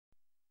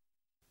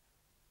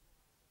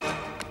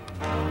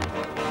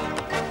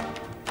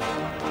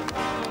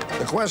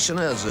question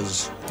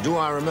is, do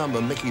I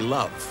remember Micky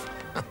Love?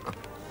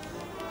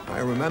 I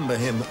remember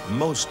him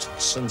most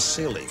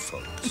sincerely,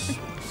 folks.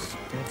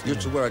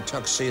 Used to wear a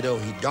tuxedo.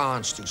 He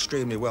danced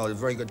extremely well. He was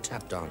a very good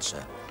tap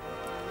dancer.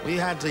 We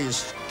had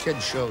these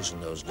kid shows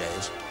in those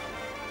days.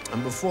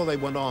 And before they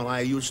went on, I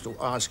used to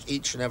ask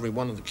each and every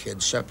one of the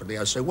kids separately.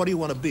 I'd say, what do you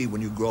want to be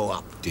when you grow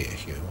up? Dear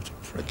Hugh, what a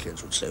prick. The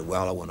kids would say,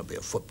 well, I want to be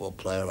a football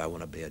player. I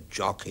want to be a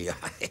jockey. I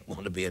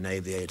want to be an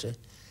aviator.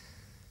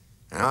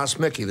 And I asked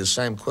Micky the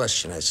same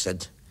question. I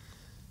said,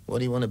 what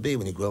do you want to be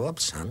when you grow up,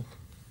 son?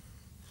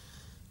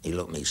 He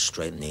looked me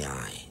straight in the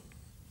eye.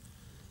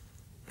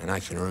 And I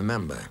can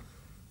remember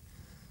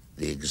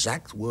the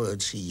exact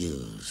words he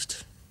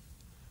used.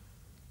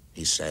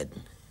 He said,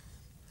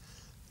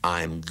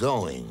 I'm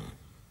going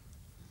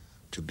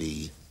to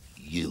be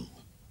you.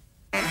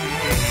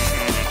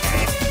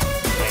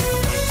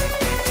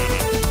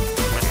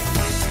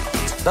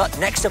 But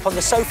next up on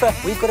the sofa,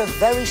 we've got a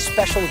very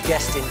special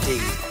guest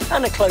indeed,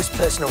 and a close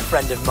personal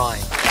friend of mine.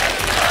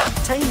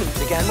 Entertainment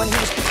began when he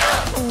was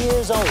 10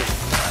 years old.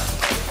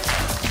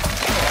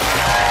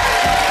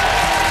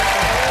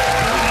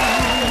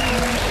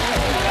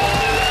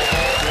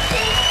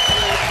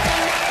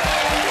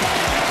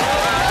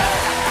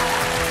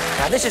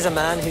 Now, this is a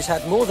man who's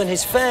had more than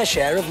his fair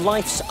share of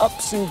life's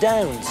ups and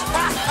downs.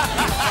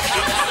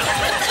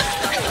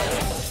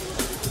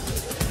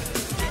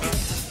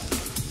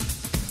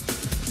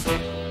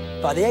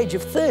 By the age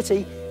of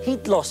 30,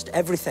 he'd lost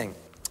everything.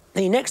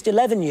 The next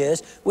 11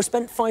 years were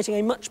spent fighting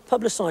a much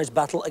publicised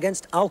battle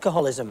against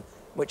alcoholism,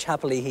 which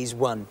happily he's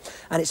won.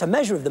 And it's a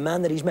measure of the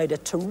man that he's made a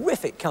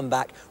terrific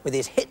comeback with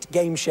his hit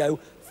game show,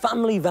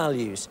 Family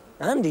Values.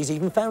 And he's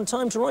even found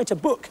time to write a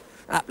book,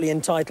 aptly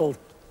entitled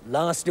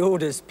Last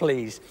Orders,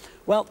 Please.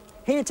 Well,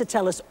 here to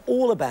tell us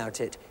all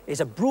about it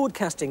is a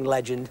broadcasting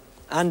legend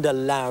and a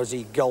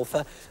lousy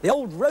golfer, the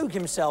old rogue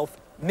himself,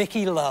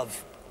 Micky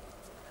Love.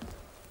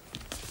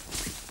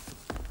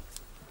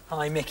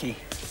 Hi, Micky.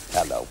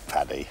 Hello,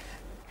 Paddy.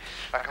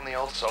 Back on the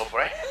old sofa,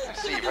 eh? I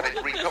see you've had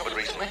it recovered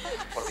recently.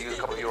 What, have you used a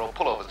couple of your old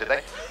pullovers, did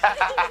they?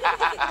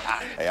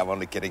 Hey, I'm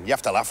only kidding. You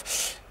have to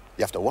laugh.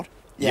 You have to what?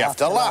 You have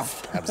to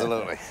laugh.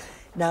 Absolutely.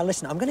 Now,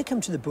 listen, I'm going to come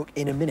to the book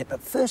in a minute,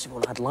 but first of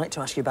all, I'd like to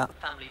ask you about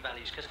Family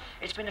Values, because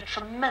it's been a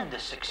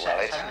tremendous success,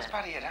 Well, it has,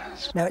 Paddy, it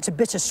has. Now, it's a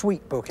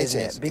bittersweet book,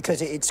 isn't it?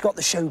 Because it's got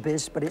the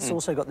showbiz, but it's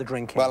also got the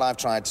drinking. Well, I've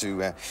tried to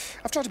be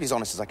as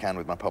honest as I can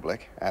with my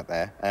public out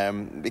there,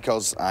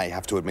 because I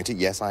have to admit it,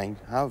 yes, I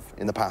have,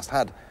 in the past,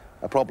 had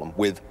a problem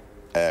with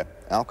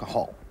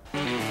alcohol.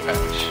 I'm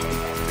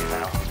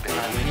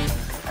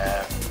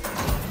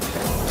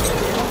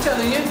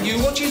telling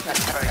you watch it. That's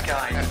very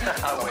kind.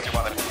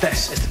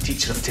 This is the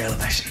future of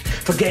television.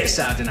 Forget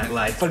Saturday Night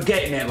Live,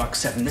 forget Network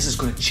 7. This is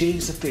going to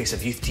change the face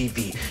of youth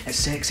TV. It's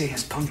sexy,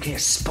 it's punky,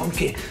 it's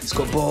spunky, it's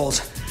got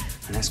balls,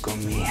 and it's got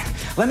me.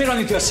 Let me run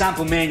you through a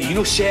sample menu. You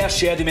know Cher,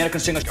 the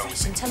American singer?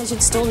 It's intelligent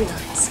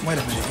storylines. Wait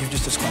a minute, you've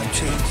just described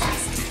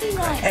cheese.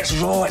 Right. It's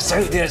raw, it's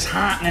out there, it's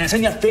happening, it's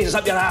in your face, it's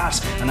up your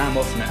arse, and I'm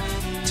offering it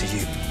to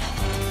you.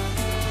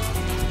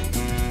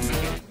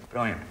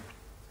 Brilliant.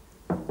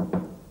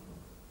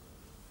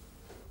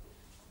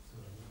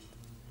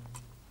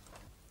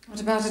 What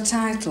about a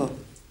title?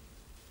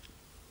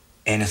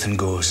 Anything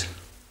goes.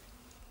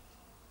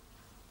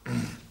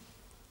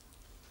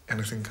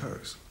 Anything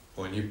goes?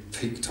 What, a new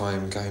peak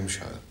time game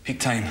show? Peak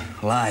time,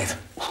 live.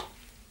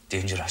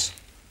 Dangerous.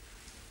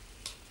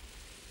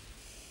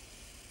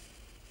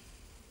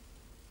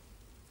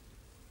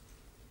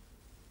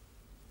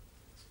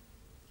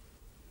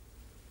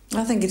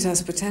 I think it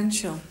has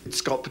potential.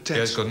 It's got potential.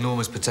 Yeah, it's got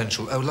enormous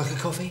potential. Oh, like a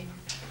coffee?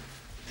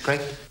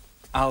 Greg?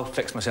 I'll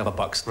fix myself a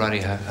bucks.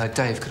 Righty-ho.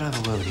 Dave, could I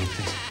have a word with you,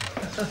 please?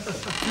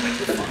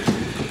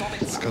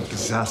 It's got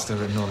disaster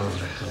written all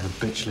over it. Well, the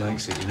bitch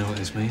likes it, you know what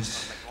this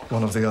means?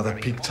 One of the other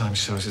peak time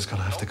shows is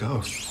gonna have to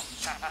go.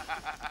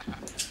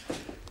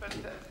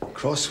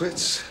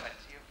 Crosswits.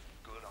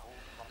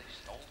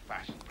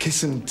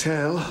 Kiss and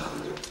Tell.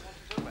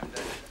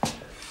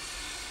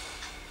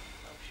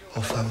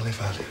 Or Family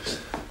Values.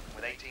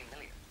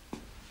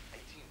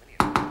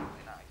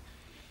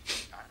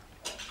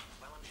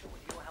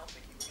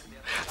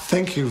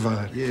 Thank you,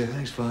 Violet. Yeah,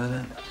 thanks,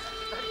 Violet.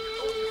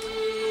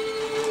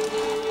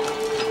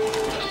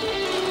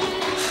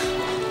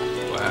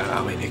 Well,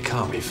 I mean, it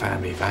can't be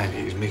Family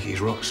Values.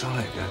 Micky's rock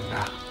solid.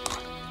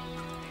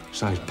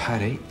 So's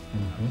Paddy.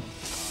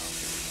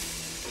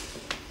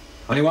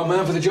 Only one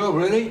man for the job,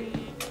 really?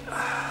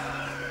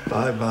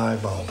 Bye-bye,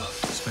 Bob.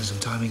 Spend some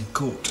time in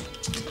court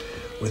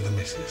With the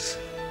missus.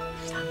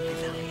 Family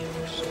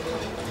Values.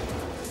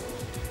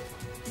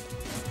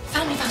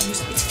 Family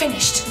Values, it's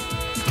finished.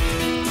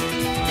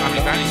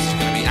 Family Values is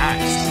going to be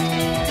axed.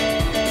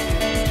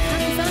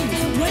 Family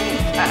Values, when?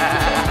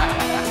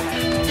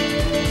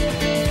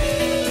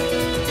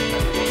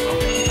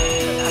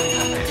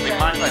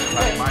 My pleasure,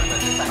 Paddy, my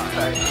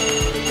pleasure.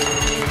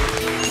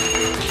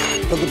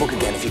 Look the book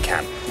again if you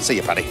can. See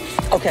you, Paddy.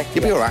 OK.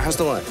 You'll be all right. How's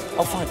the line?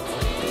 Oh, fine.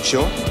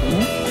 Sure?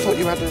 I thought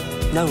you had a...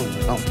 No.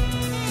 Oh.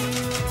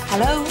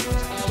 Hello?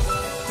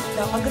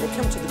 I'm going to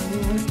come to the...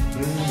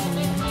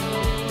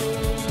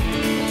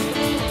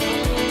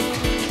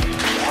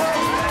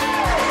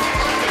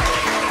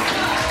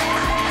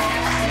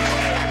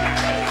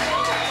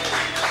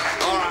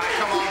 All right,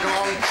 come on.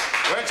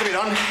 Work to be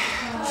done.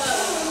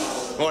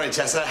 Morning,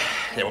 Tessa.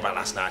 Yeah, what about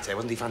last night, eh?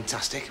 Wasn't he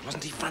fantastic?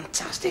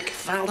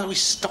 Faldo, he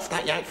stuffed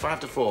that yank 5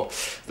 to 4.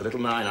 The little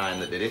 9-iron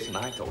that did it, and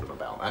I told him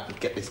about that. And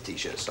get this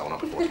T-shirt sewn up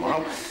before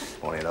tomorrow.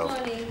 Morning,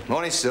 love.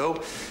 Morning, Sue.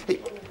 Hey,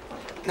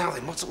 now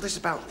then, what's all this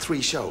about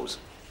 3 shows?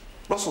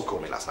 Russell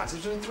called me last night. He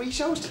was doing 3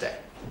 shows today.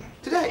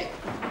 Today?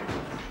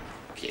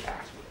 Yeah.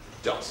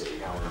 Dotty,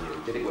 how are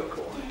you? Did it work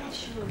all right?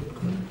 Sure.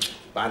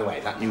 By the way,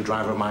 that new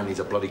driver of mine needs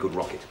a bloody good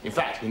rocket. In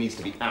fact, he needs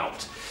to be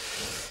out.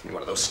 In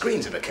one of those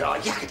screens in the car.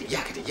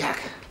 Yakety-yak.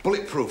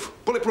 Bulletproof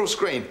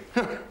screen.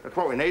 That's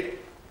what we need.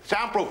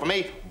 Soundproof for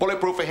me,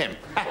 bulletproof for him.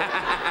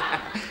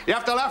 You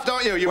have to laugh,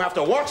 don't you? You have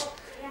to what?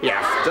 You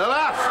have to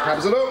laugh.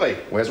 Absolutely.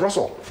 Where's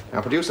Russell,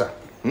 our producer?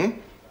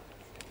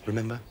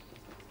 Remember?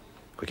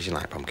 Quick as you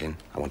like, Pumpkin.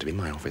 I want to be in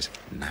my office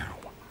now.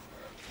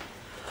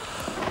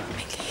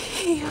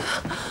 Micky.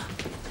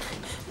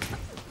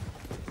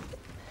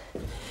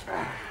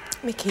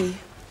 Micky.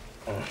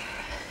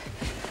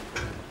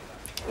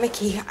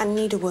 Micky, I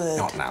need a word.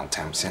 Not now,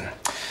 Tamsin.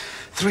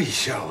 3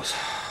 shows.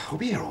 We'll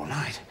be here all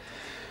night.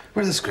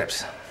 Where are the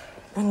scripts?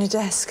 On your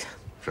desk.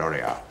 Sure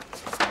they are.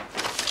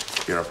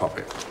 You're a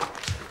puppet.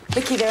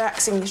 Micky, they're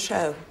axing the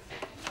show.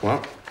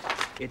 What?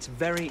 It's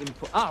very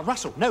important. Ah,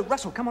 Russell. No,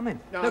 Russell, come on in.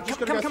 No, I'm just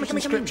gonna go through some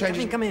script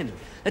changes. Come in.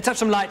 Let's have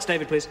some lights,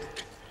 David, please.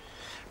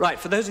 Right,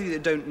 for those of you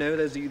that don't know,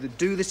 those of you that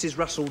do, this is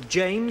Russell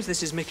James.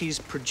 This is Micky's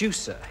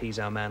producer. He's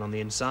our man on the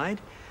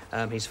inside.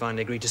 He's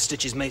finally agreed to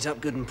stitch his mate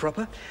up good and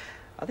proper.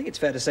 I think it's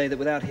fair to say that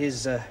without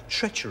his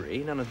treachery,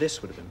 none of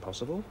this would have been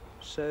possible.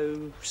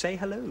 So, say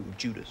hello,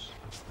 Judas.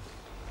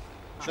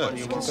 Look,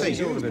 you can see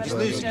he's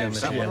losing him.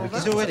 He's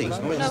already. No,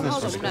 hold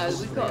on, no,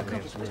 we've got a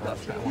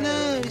couple.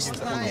 No, it's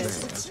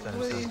nice.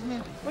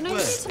 Well, no, you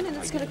need something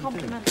that's going to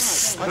compliment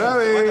us.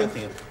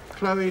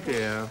 Chloe,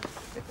 dear.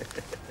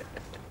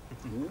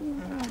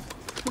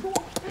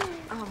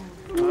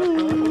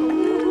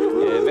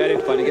 Yeah, very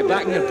funny. Get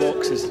back in the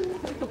boxes.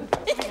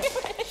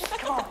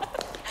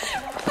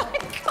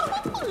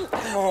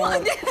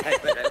 Right.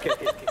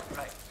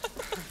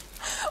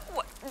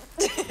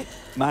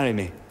 Marry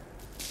me.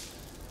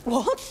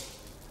 What?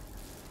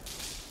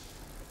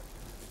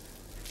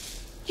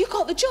 You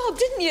got the job,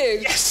 didn't you?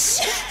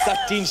 Yes!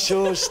 13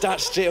 shows, start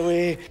straight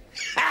away.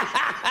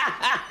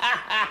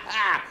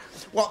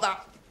 What,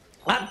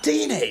 that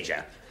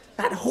teenager?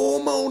 That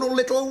hormonal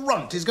little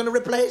runt is going to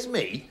replace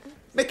me?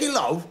 Micky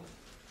Love?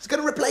 Is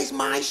going to replace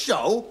my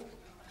show?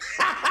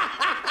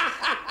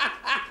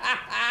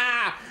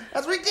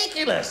 That's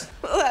ridiculous.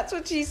 Well, that's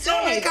what she said.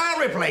 No, you can't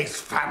replace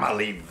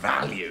Family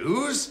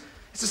Values.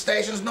 It's the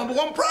station's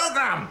 #1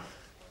 programme.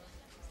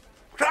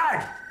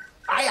 Right.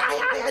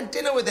 I had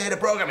dinner with the head of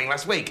programming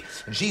last week,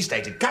 and she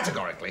stated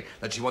categorically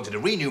that she wanted to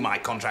renew my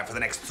contract for the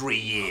next 3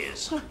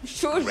 years. I'm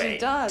sure she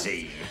does.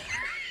 Deane.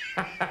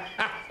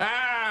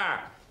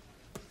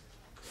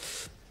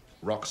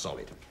 Rock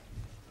solid.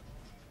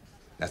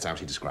 That's how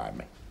she described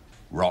me.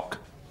 Rock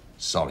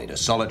solid. A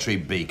solitary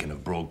beacon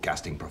of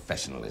broadcasting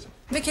professionalism.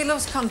 Micky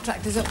Love's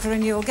contract is up for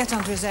renewal. Get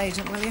on to his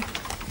agent, will you?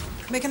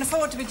 We can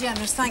afford to be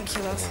generous, thank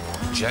you,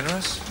 love.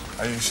 Generous?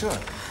 Are you sure?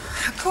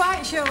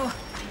 Quite sure.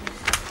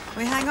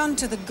 We hang on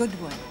to the good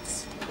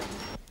ones.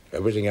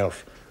 Everything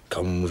else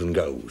comes and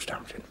goes,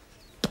 Tamsin.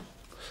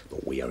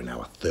 But we are in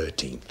our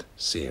 13th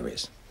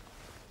series.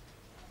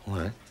 All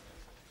right.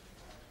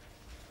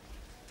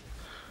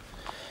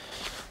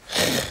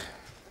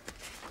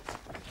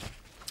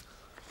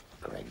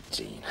 Greg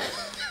Deane.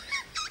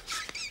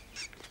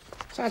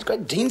 Besides,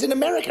 Greg Deane's in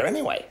America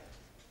anyway.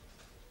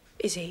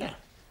 Is he? Yeah.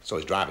 So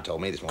his driver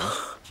told me this morning.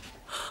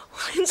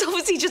 It's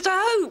obviously just a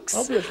hoax.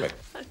 Obviously.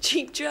 A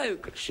cheap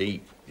joke.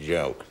 Cheap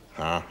joke.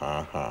 Ha,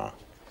 ha, ha.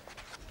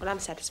 Well, I'm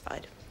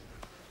satisfied.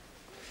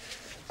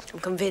 I'm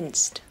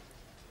convinced.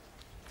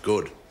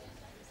 Good.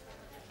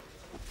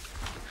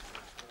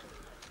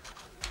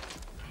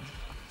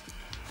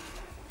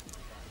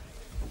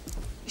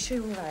 You sure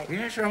you're all right?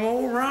 Yes, I'm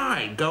all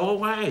right. Go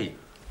away.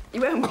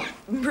 You weren't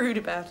rude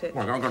about it.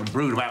 Well, I'm going to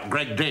brood about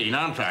Greg Deane,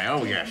 aren't I?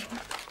 Oh, yes.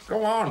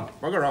 Go on.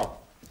 Bugger off.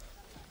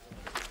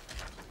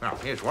 Now,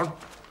 here's one.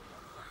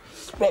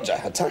 Roger,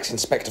 a tax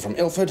inspector from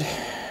Ilford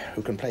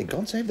who can play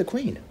God Save the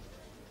Queen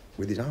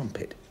with his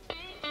armpit.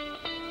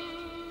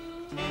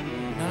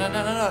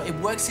 No. It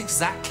works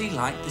exactly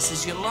like This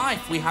Is Your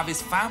Life. We have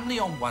his family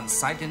on one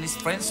side and his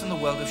friends from the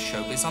world of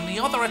showbiz on the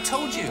other. I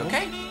told you, OK?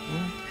 Hey,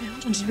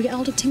 hold on. Did we get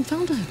hold of Tim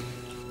Faldo?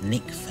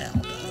 Nick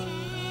Faldo?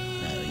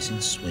 No, he's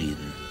in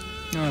Sweden.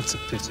 Oh, that's a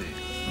pity.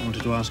 I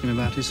wanted to ask him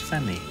about his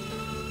family.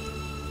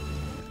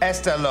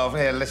 Esther, love,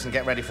 here, listen,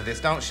 get ready for this.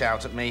 Don't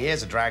shout at me.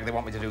 Here's a drag. They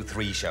want me to do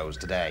 3 shows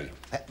today.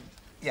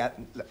 Yeah.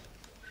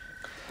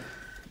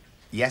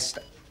 Yes,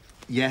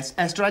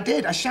 Esther, I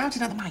did. I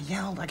shouted at them. I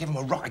yelled. I gave them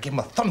a rock. I gave them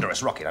a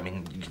thunderous rocket. I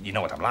mean, you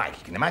know what I'm like.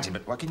 You can imagine.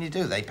 But what can you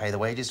do? They pay the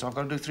wages, so I've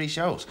got to do 3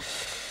 shows.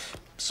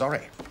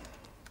 Sorry.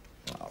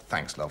 Oh,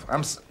 Thanks, love.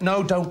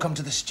 No, don't come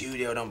to the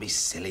studio. Don't be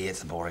silly.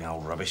 It's the boring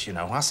old rubbish, you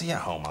know. I'll see you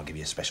at home. I'll give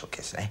you a special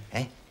kiss, eh?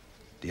 Eh?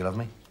 Do you love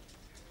me?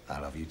 I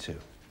love you too.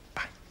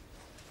 Bye.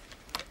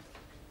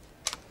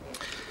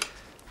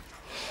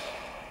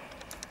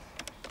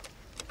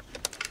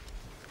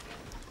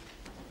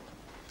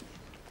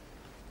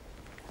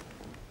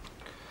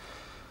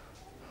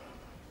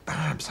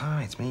 Babs,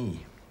 hi, it's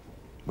me.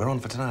 We're on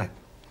for tonight.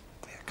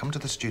 Yeah, come to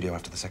the studio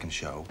after the second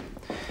show.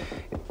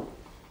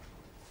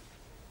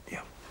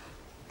 Yeah.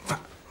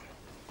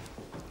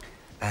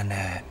 And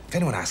if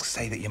anyone asks,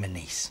 say that you're my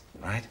niece,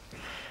 right?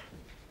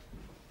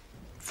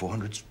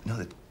 400, no,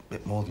 that's a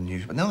bit more than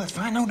usual. No, that's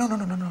fine. No,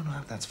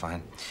 that's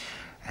fine.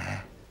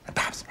 And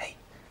Babs, hey,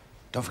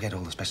 don't forget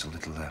all the special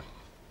little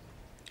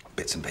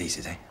bits and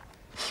pieces, eh?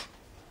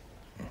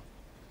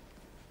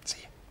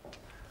 See you.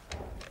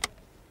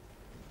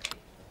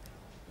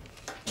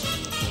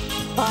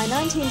 By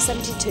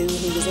 1972,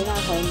 he was in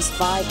our homes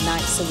 5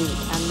 nights a week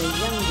and the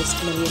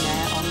youngest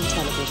millionaire on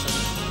television.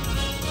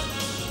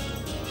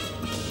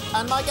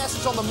 And my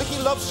guests on the Micky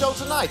Love show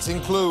tonight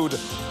include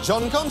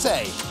John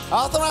Conte,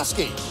 Arthur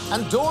Askey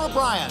and Dora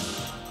Bryan.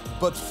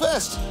 But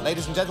first,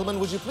 ladies and gentlemen,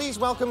 would you please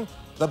welcome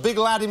the big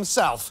lad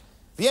himself,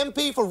 the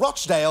MP for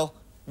Rochdale,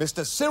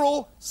 Mr.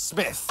 Cyril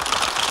Smith.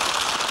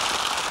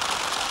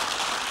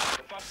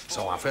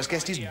 So our first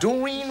guest is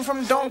Doreen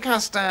from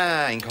Doncaster.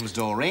 In comes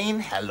Doreen.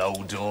 Hello,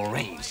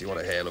 Doreen. See what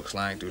her hair looks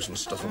like, do some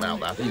stuff about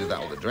that. Either that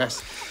or the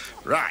dress.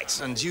 Right,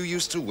 and you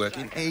used to work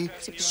in a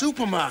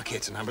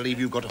supermarket, and I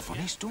believe you've got a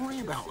funny story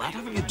about that,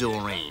 haven't you,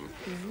 Doreen?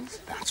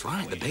 That's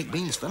right, the baked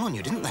beans fell on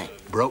you, didn't they?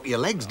 Broke your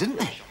legs, didn't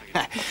they?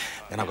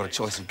 Then I've got a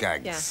choice of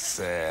gags.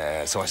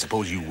 Yeah. So I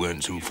suppose you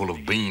weren't too full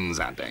of beans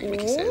that day,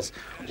 Micky says.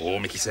 Or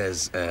Micky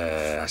says,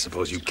 I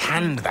suppose you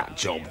canned that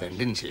job then,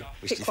 didn't you?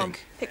 Which do you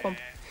think? Pick one.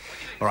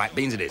 All right,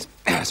 beans it is.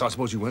 So I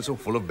suppose you weren't so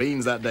full of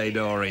beans that day,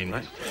 Doreen,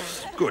 right?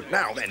 Yeah. Good.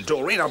 Now then,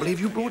 Doreen, I believe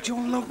you brought your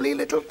lovely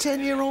little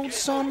 10-year-old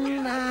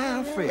son,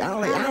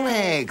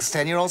 Alex.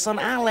 10-year-old son,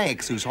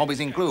 Alex, whose hobbies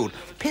include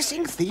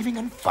pissing, thieving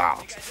and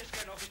farts.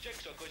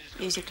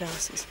 Use your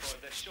glasses.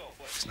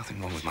 There's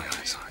nothing wrong with my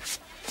eyesight.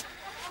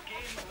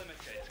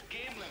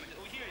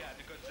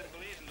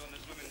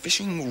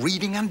 Fishing,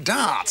 reading and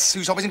darts,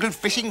 whose hobbies include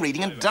fishing,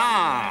 reading and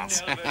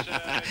darts.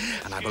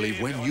 And I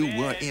believe when you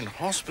were in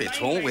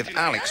hospital with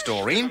Alex,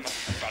 Doreen,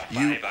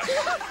 you...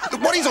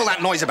 What is all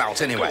that noise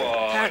about, anyway?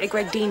 Apparently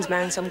Greg Deane's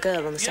marrying some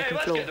girl on the second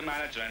floor.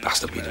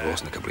 Bastard be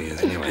divorced in a couple of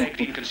years, anyway. Greg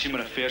Deane,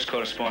 Consumer Affairs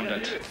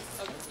correspondent.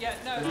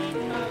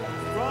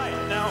 Right,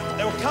 now,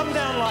 they'll come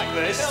down like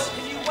this.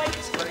 Can you wait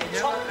at the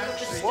top of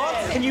the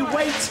stairs? Can you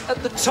wait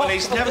at the top of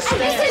the stairs?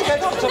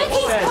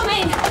 Micky's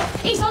coming!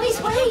 He's on his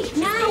way,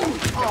 now!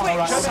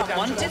 Quick,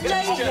 someone to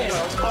date him.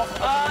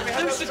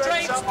 Loose the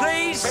drapes,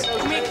 please.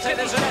 Mick, take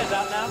the stairs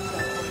out now.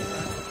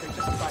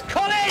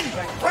 Colin!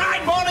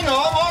 Right, morning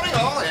all.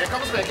 Here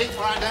comes Micky.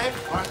 All right, Dave.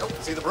 All right,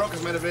 see the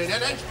broker's made a video,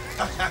 Dave.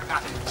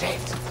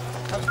 James.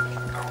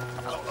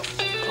 Hello.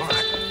 All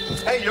right.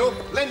 Hey, you,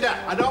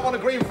 Linda, I don't want a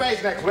green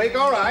face next week,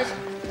 all right?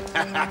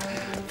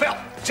 Phil,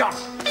 John,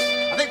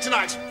 I think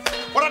tonight,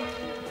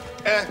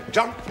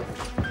 John?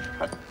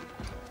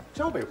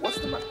 Toby, what's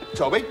the matter?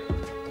 Toby?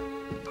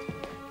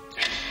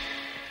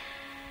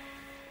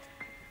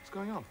 What's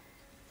going on?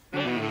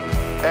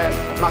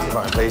 Massive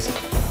line, please.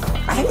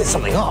 I think there's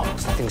something off,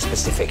 something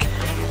specific. A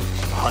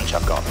hunch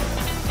I've got.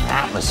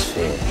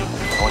 Atmosphere.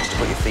 I want you to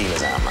put your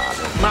feelers out,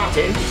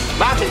 Martin.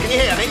 Martin, can you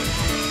hear me?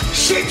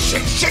 Shit,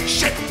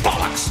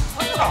 bollocks!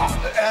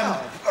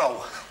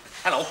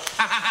 Hello.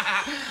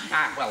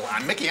 Well,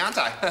 I'm Micky, aren't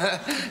I?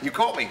 You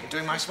caught me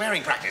doing my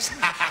swearing practice.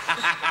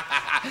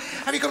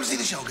 Have you come to see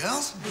the show,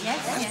 girls?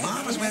 Yes.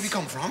 Marvellous. Where have you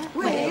come from?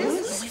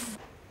 Wales.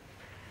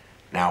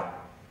 Now,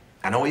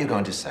 I know what you're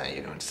going to say.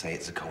 You're going to say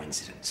it's a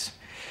coincidence.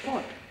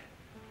 What?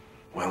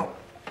 Well,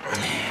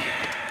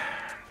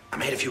 I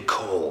made a few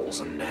calls,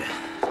 and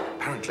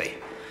apparently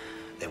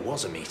there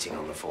was a meeting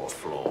on the 4th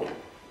floor.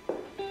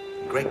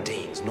 Greg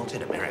Deane's not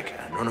in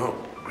America. No.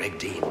 Greg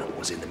Deane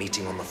was in the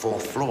meeting on the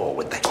 4th floor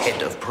with the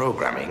head of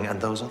programming and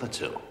those other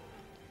two.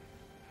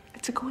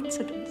 It's a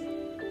coincidence.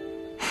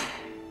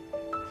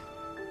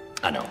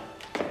 I know.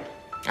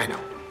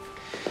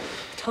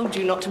 Told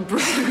you not to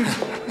breathe.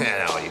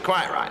 Yeah, no, you're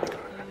quite right.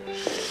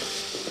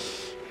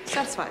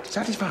 Satisfied?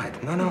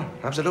 Satisfied? No,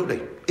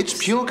 absolutely. It's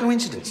pure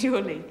coincidence.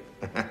 Surely.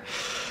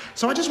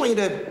 So I just want you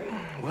to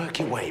work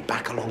your way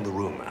back along the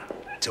rumour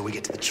till we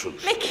get to the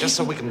truth. Micky. Just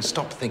so we can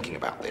stop thinking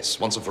about this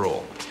once and for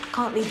all.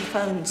 Can't leave your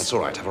phones. That's all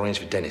right. I've arranged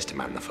for Dennis to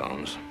man the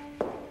phones.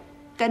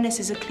 Dennis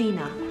is a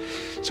cleaner.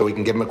 So we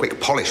can give him a quick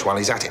polish while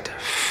he's at it.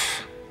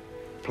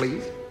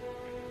 Please?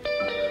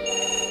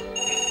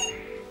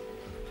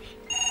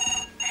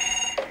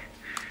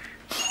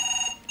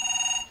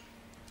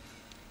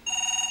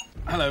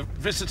 Hello,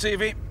 Vista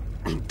TV.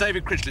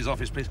 David Critchley's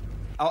office, please.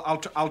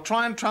 I'll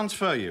try and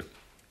transfer you.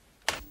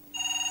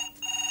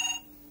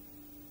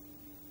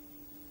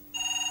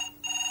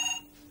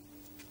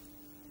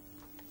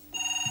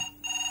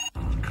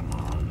 Come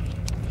on.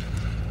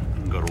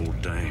 Got all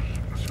day.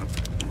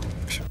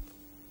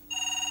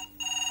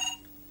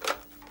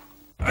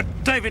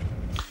 David.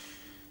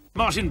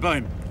 Martin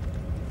Bone.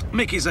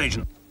 Micky's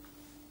agent.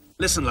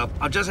 Listen, love,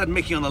 I've just had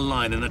Micky on the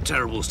line in a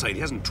terrible state. He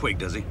hasn't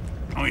twigged, has he?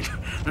 I mean,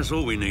 that's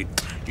all we need.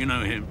 You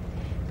know him.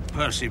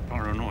 Percy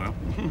Paranoia.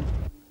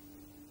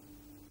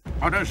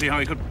 I don't see how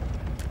he could...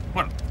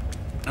 Well,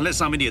 unless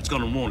some idiot's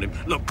gone and warned him.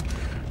 Look,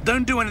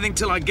 don't do anything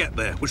till I get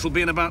there, which will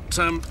be in about,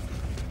 2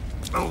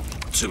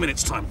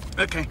 minutes' time.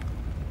 OK.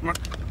 Right.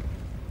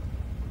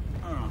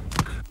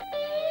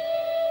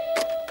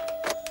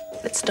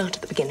 Let's start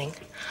at the beginning.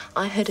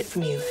 I heard it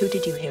from you. Who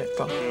did you hear it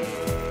from?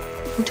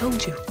 Who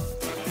told you?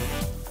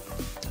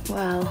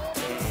 Well...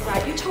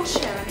 Right, you told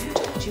Sharon. Who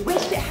told you? Where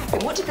did it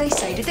happen? What did they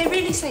say? Did they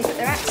really say that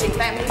they're acting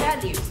family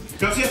values?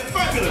 Got a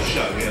fabulous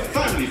show here,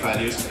 Family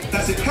Values.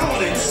 That's it, come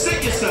on in,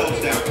 sit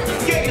yourselves down,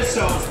 get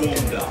yourselves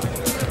warmed up.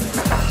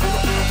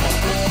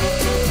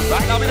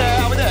 Right, I'll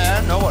be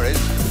there, no worries.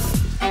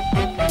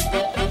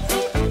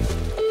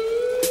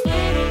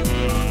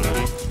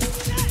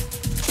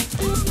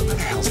 Where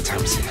the hell's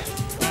Tamsin?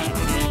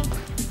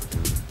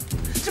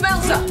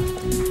 Tamelza!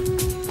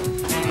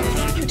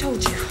 Who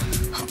told you?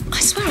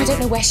 I swear I don't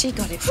know where she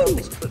got it from.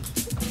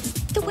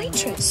 The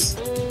waitress.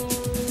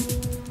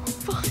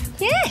 What?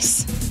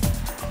 Yes.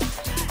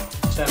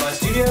 Stand by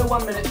studio,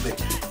 1 minute,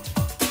 please.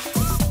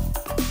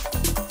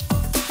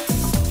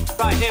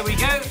 Right, here we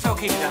go. So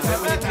keep it down there,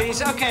 will you,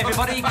 please? OK,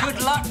 everybody,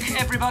 good luck,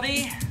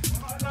 everybody.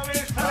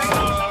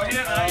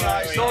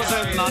 Doors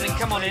open, Martin,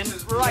 come on in.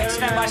 Right,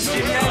 stand by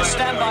studio,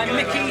 stand by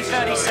Micky,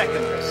 30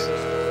 seconds.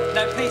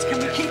 No, please, can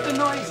we keep the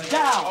noise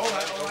down? All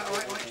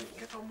right.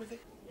 Get on with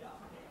it.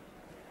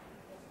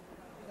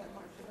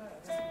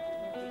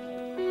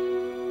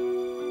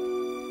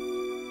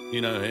 You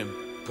know him.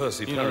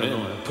 Percy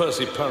Paranoia.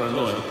 Percy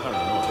Paranoia.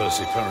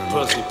 Percy Paranoia.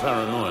 Percy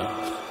Paranoia.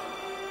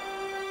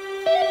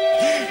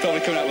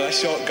 Probably coming out with a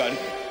shotgun.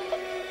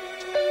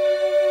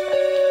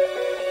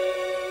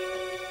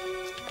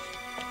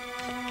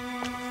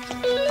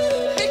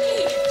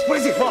 Micky! What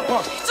is it?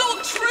 What? It's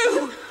all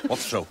true!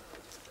 What's true?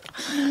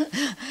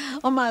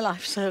 On my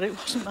life, sir, it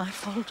wasn't my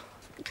fault.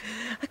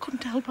 I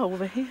couldn't help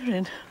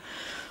overhearing.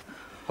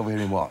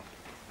 Overhearing what?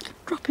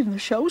 Dropping the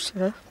show,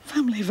 sir.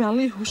 Family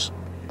Values.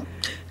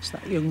 It's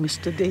that young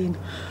Mr. Deane.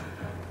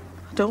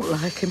 I don't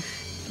like him.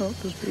 So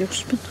does my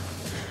husband.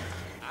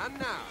 And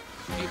now,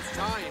 it's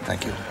time.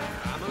 Thank you.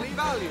 Family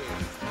Values.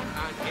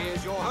 And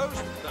here's your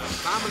host, the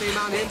family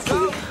man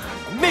himself,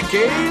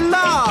 Micky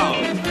Love!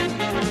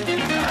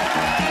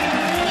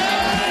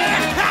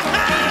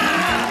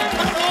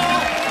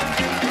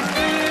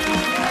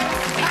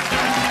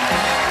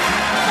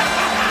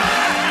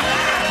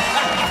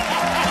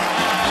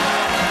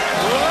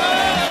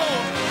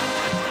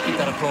 Keep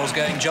that applause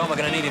going, John. We're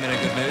going to need him in a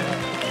good mood.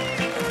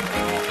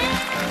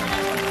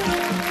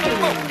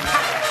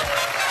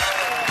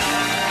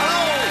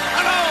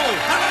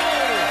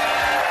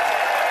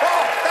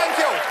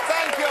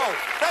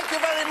 Thank you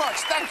very much,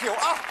 thank you.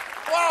 Oh,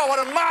 wow, what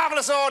a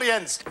marvellous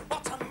audience.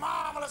 What a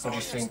marvellous What do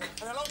you audience. think?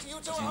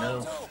 Does he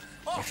know?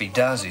 If he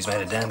does, he's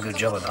made a damn good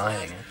job of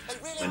hiding it.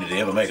 When did he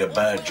ever make a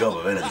bad job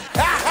of anything?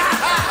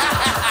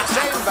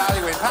 Same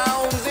value in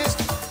pounds is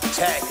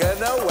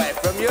taken away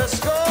from your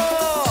score.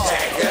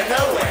 Taken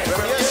away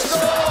from your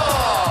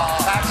score.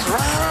 That's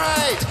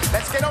right.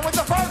 Let's get on with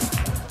the fun.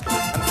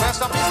 And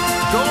first up is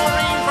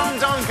Doreen from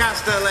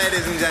Doncaster,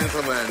 ladies and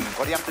gentlemen.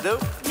 What do you have to do?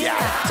 Yeah.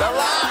 To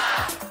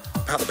laugh.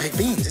 About the baked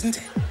beans, isn't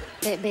it?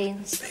 Baked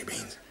beans. Baked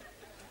beans.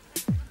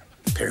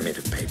 Pyramid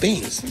of baked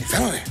beans. You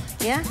fell on it.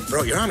 Yeah?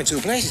 Broke your arm in 2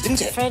 places,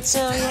 didn't it? Afraid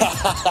so, yeah.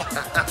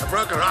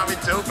 Broke her arm in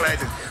 2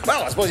 places.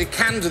 Well, I suppose you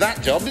can do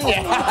that job, didn't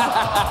you?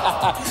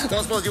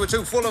 Don't suppose you were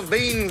too full of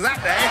beans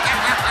that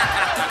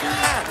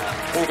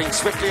day. Moving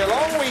swiftly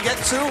along, we get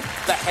to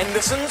the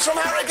Hendersons from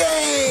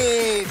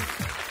Harrogate.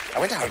 I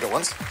went to Harrogate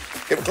once.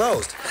 It was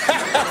closed.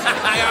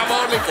 I am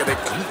only kidding.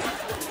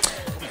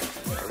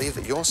 I believe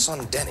that your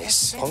son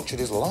Dennis punctured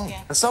his lung.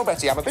 And so,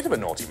 Betty, I'm a bit of a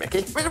naughty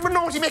Mickey. Bit of a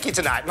naughty Mickey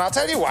tonight, and I'll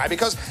tell you why.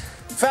 Because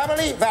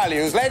Family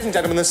Values, ladies and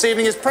gentlemen, this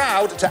evening is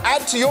proud to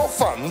add to your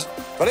fund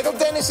for little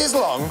Dennis's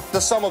lung the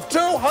sum of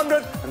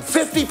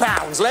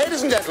 £250.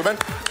 Ladies and gentlemen,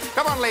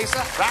 come on,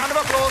 Lisa. Round of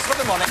applause for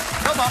the money.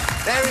 Come on,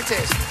 there it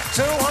is.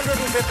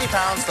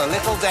 £250 for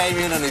little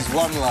Damien and his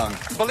one lung.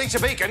 Felicia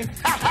Beacon.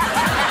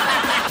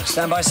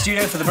 Stand by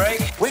studio for the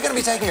break. We're going to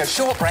be taking a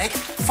short break.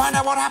 Find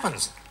out what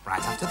happens right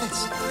after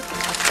this.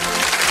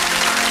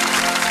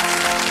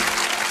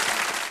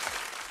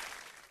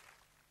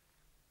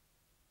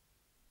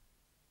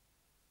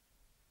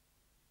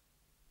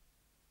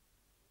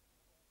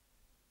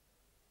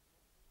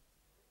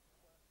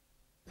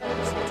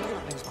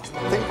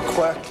 Think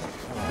Quirk.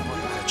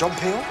 John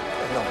Peel?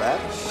 Not bad.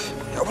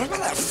 What about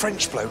that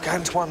French bloke,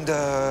 Antoine de...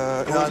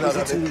 No,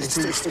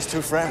 it's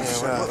too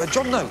French. Yeah,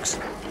 John Noakes?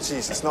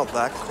 Jeez, it's not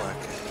that Quirk.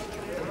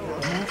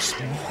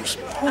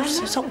 Morse.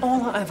 It's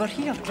all I ever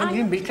hear. Can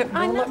you make it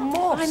more like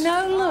Morse? I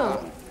know,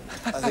 look.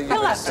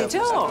 You'll have to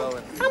talk.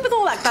 And with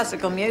all that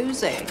classical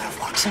music.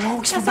 Yes, I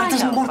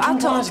know. I'll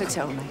talk to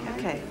Tony.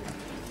 OK.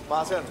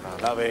 Martin.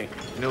 Lovey.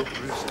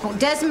 Oh,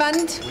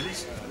 Desmond.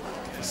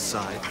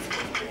 Side.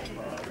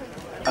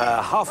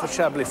 Half a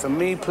Chablis for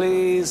me,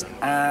 please,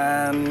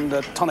 and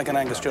a tonic and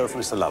Angostura for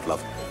Mr.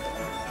 Love.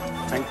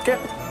 Thank you.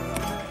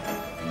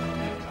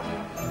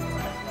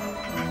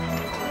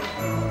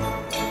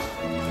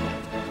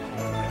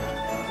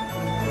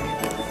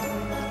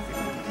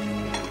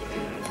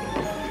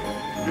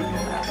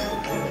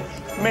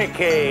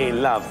 Micky,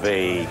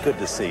 lovely. Good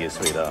to see you,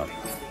 sweetheart.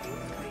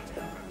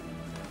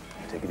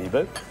 Take it easy,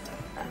 boo.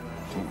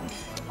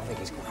 I think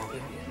he's got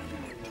happy.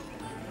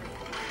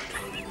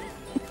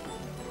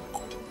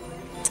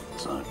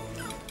 So,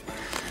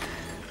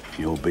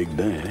 your big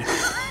day.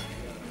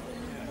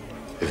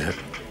 Yeah.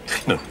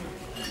 No.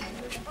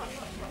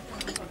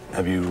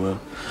 Have you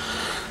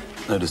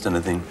noticed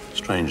anything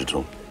strange at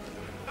all?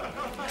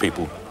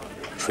 People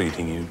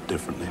treating you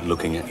differently,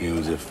 looking at you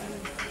as if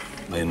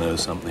they know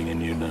something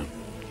and you don't?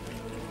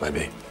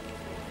 Maybe.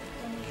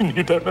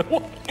 You don't know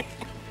what?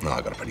 No,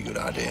 I got a pretty good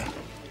idea.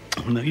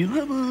 No, you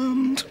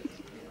haven't.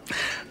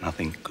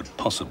 Nothing could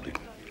possibly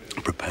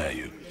prepare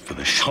you for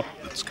the shock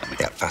that's coming.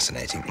 Yeah,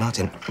 fascinating.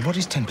 Martin, what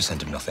is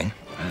 10% of nothing?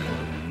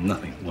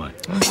 Nothing. Why?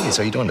 Oh,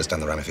 so you don't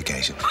understand the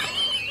ramification.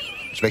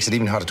 Which makes it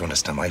even harder to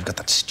understand why you've got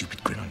that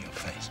stupid grin on your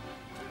face.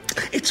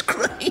 It's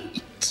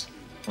great.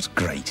 What's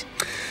great?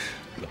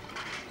 Look.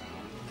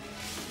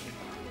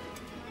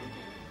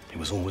 It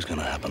was always going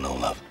to happen, though,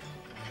 love.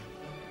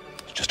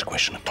 It's just a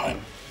question of time.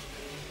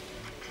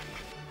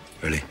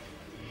 Really?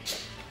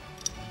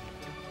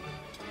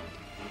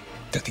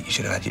 Don't think you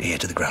should have had your ear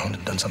to the ground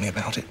and done something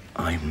about it?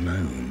 I've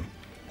known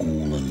all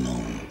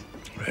along.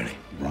 Really?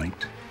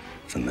 Right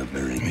from the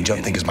very beginning. You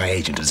don't think as my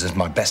agent, as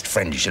my best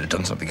friend, you should have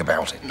done something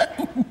about it? No.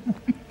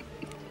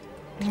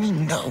 What do you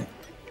mean, no?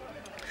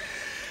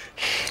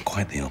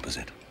 Quite the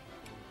opposite.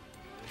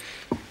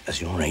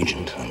 As your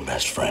agent and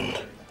best friend,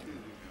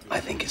 I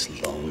think it's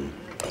long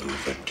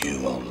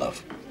overdue, old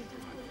love.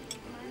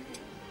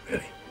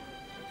 Really?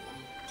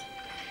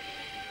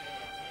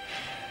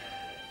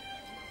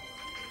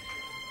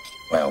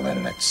 Well,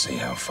 then, let's see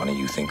how funny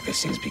you think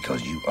this is,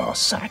 because you are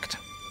sacked.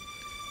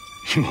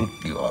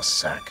 You are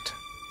sacked.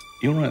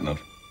 You're right, love.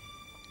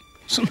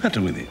 What's the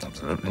matter with you?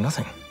 Absolutely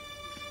nothing.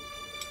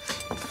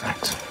 In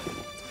fact,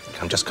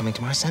 I'm just coming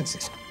to my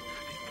senses.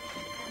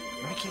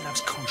 Micky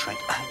Love's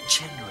contract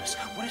generous.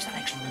 What does that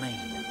actually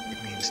mean?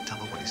 It means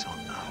double what he's on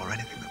now, or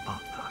anything that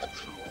Martin asks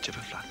for,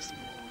 whichever flatters.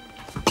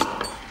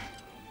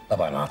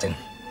 Bye-bye, Martin.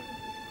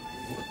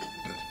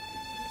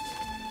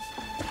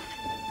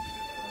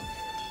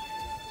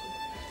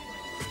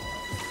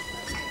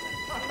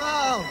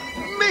 Oh,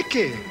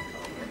 Micky!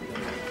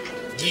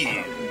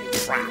 You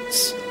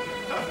prats.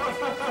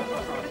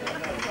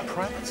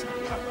 Prats?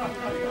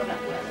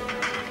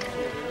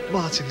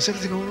 Martin, is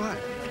everything all right?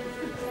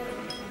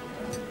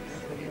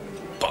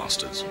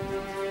 Bastards.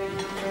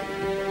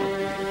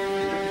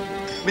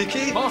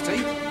 Micky?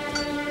 Marty?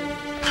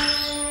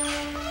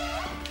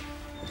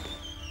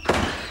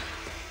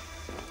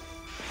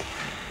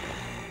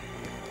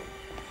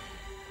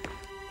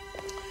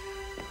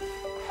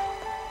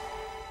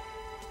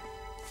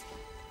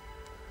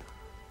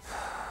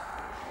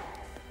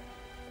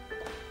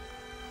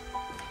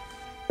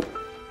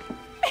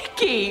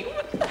 Micky,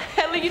 what the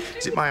hell are you doing?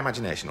 Is it my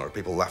imagination, or are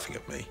people laughing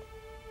at me?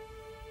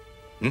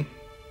 Hmm?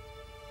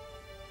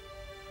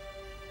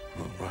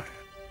 Oh, right.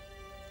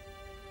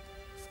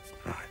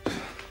 Right.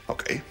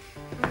 Okay.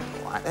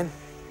 All right, then.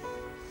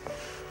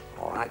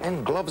 All right,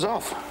 then. Gloves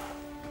off.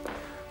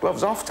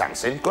 Gloves off,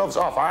 Tamsin. Gloves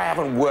off. I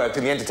haven't worked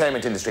in the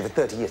entertainment industry for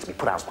 30 years to be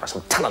put out by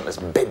some talentless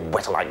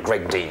bedwetter like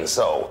Greg Deane,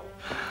 so...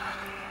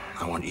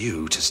 I want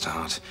you to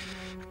start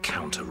a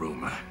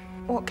counter-rumour.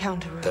 What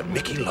counter-rumour? That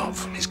Micky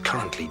Love is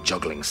currently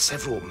juggling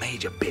several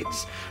major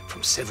bids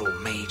from several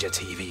major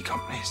TV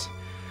companies.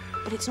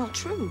 But it's not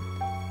true.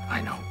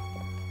 I know.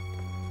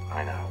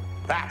 I know.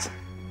 That,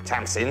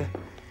 Tamsin,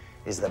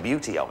 is the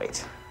beauty of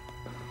it.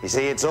 You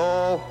see, it's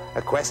all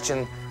a question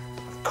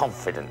of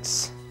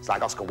confidence. It's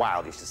like Oscar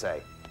Wilde used to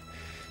say.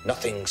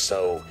 Nothing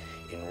so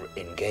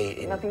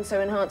engaging. Nothing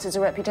so enhances a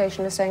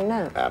reputation as saying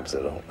no.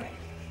 Absolutely.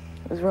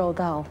 It was Roald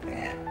Dahl.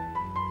 Yeah.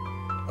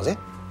 Was it?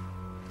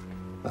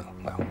 Oh,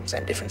 well,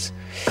 same difference.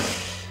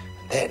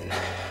 Then,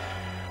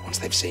 once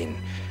they've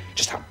seen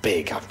just how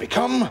big I've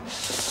become,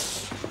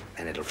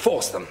 then it'll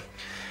force them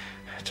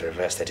to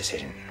reverse their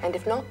decision. And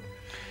if not?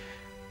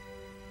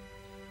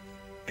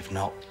 If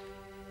not,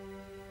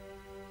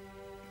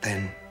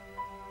 then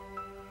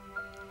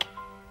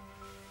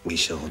we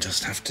shall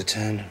just have to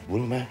turn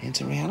rumour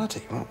into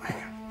reality, won't we?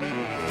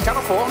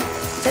 Channel 4,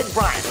 Ted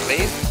Bryant,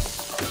 please.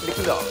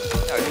 Micky Love.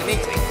 No, it's a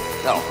meeting.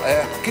 No,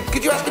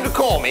 could you ask him to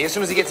call me as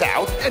soon as he gets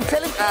out? And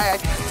tell him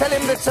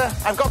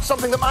that I've got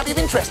something that might be of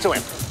interest to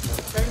him.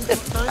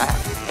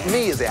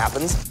 Me, as it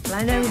happens. Well,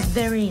 I know he's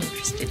very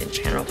interested in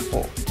Channel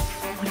 4.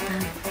 What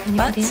about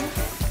anybody else?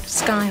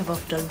 Sky have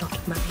offered a lot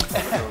of money.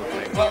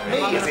 Well,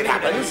 me, as it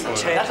happens.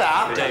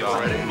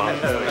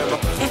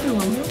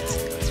 Everyone wants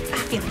it. It's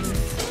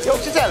fabulous.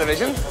 Yorkshire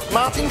Television,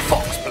 Martin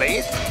Fox,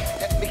 please.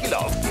 Micky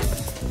Love.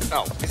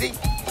 Oh, is he?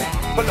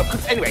 But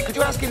look, anyway, could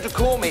you ask him to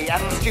call me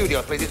at the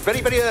studio, please? It's very,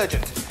 very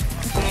urgent.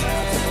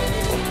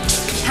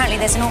 Apparently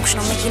there's an auction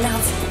on Micky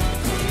Love.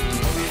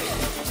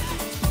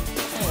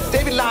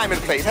 David Lyman,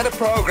 please. Head of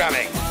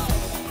programming.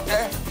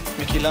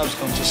 Micky Love's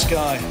gone to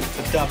Sky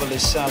for double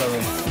his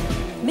salary.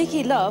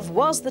 Micky Love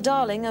was the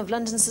darling of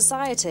London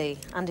society,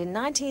 and in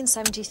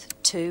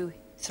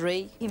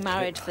 1972-3 he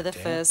married for the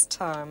first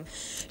time.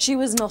 She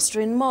was an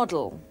Austrian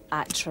model,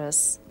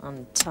 actress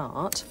and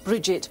tart,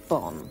 Bridget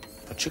Bonn.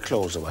 Put your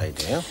claws away,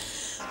 dear.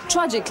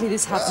 Tragically,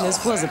 this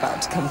happiness was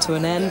about to come to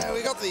an end.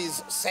 We got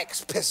these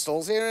Sex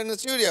Pistols here in the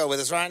studio with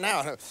us right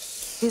now.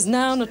 His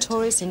now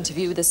notorious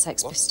interview with the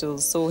Sex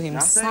Pistols saw him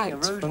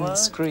sacked from the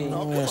screen.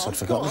 Oh, yes, I'd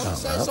forgotten about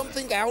Say that.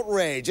 something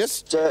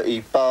outrageous.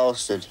 Dirty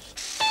bastard.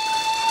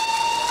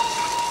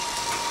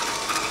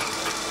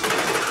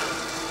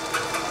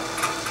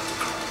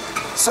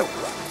 So,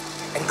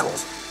 any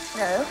calls?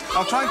 No.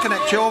 I'll try and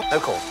connect you. No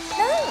calls.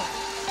 No.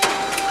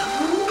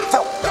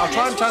 I'll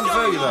try and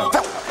transfer you, though.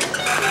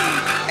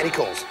 Any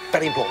calls?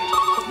 Very important.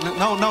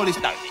 No,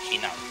 Mickey, no.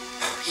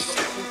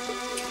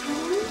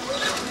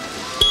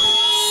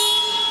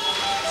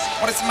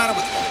 What is the matter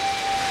with them?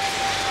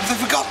 Have they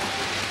forgotten?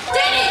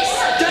 Dennis!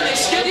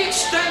 Dennis, get the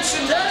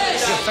extension,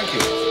 Dennis! Yes, thank you.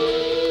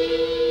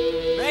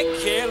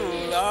 Micky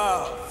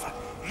Love.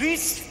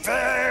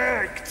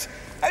 Respect!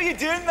 How you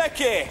doing,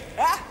 Micky?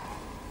 Huh?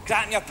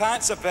 Cracking your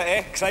pants a bit,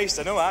 eh? Christ,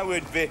 I know I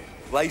would be.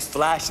 Life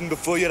flashing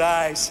before your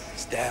eyes.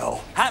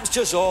 Still. Happens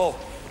to us all.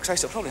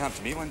 Christ, it'll probably happen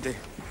to me one day.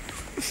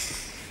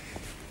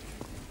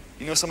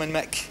 You know something,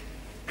 Mick?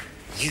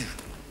 You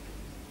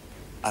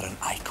are an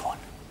icon.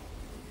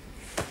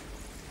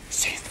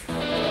 Seth.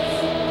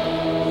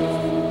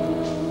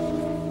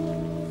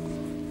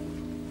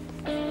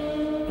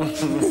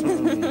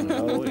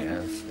 Oh,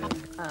 yes.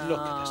 Look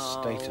at the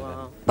state of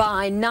him.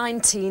 By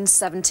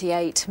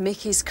 1978,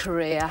 Micky's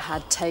career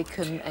had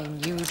taken a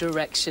new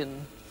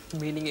direction,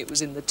 meaning it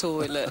was in the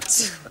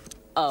toilet.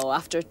 Oh,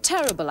 after a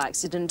terrible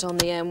accident on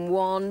the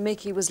M1,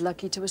 Micky was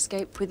lucky to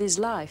escape with his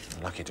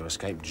life. Lucky to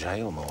escape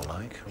jail, more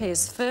like.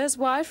 His first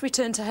wife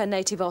returned to her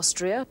native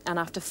Austria, and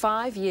after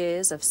 5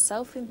 years of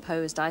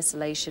self-imposed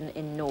isolation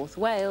in North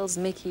Wales,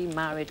 Micky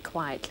married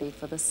quietly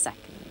for the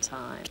second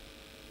time.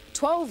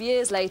 12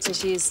 years later,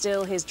 she is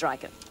still his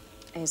dragon,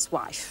 his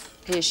wife.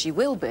 Here she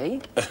will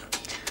be,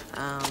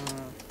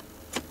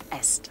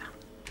 Esther.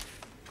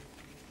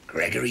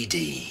 Gregory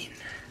Deane.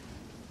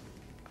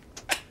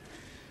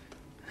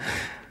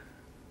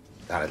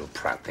 That little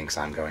prat thinks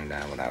I'm going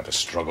down without a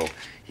struggle.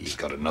 He's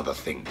got another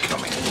thing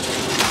coming.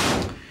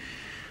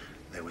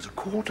 There was a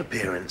court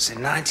appearance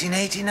in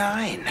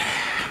 1989.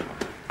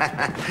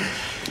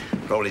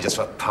 Probably just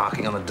for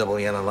parking on a double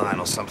yellow line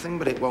or something,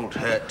 but it won't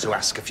hurt to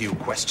ask a few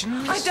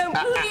questions. I don't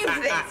believe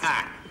this.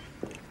 I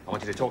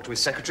want you to talk to his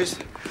secretaries.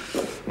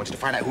 I want you to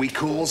find out who he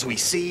calls, who he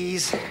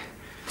sees.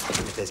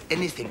 If there's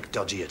anything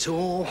dodgy at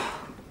all,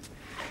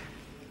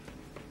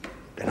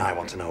 then I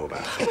want to know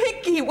about it.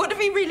 Micky, what if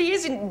he really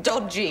isn't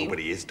dodgy? Oh, but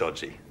he is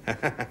dodgy.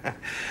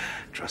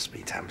 Trust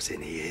me,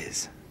 Tamsin, he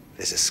is.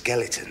 There's a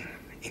skeleton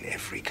in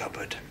every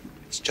cupboard.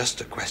 It's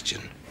just a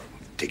question of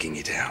digging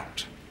it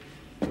out.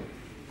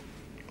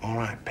 All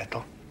right,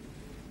 Petal.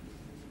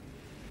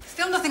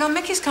 Still nothing on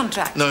Micky's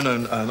contract? No,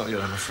 not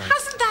yet, I'm afraid.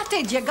 Hasn't that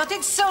it? You got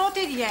it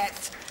sorted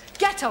yet?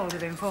 Get hold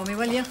of him for me,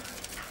 will you?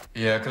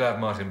 Yeah, could I have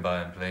Martin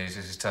Bowen, please?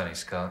 This is Tony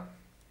Scott.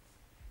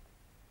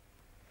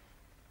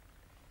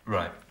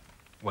 Right.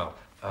 Well,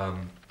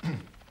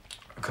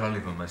 could I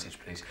leave him a message,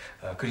 please?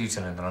 Could you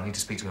tell him that I need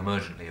to speak to him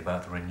urgently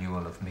about the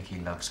renewal of Micky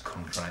Love's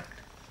contract?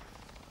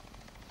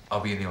 I'll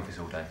be in the office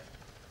all day.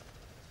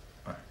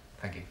 Right,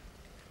 thank you.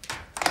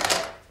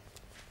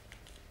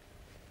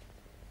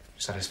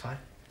 Satisfied?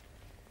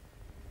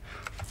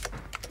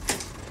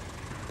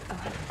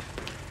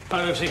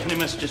 I've received any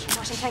messages.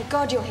 Martin, thank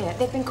God you're here.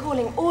 They've been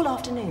calling all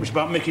afternoon. It's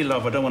about Micky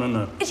Love. I don't want to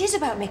know. It is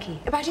about Micky,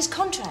 about his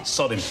contract.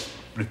 Sod him.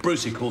 But if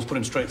Brucey calls, put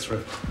him straight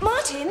through.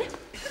 Martin?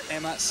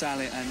 Emma,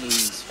 Sally and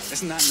Louise.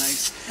 Isn't that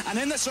nice? And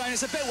in this round,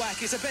 it's a bit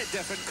wacky, it's a bit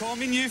different. Call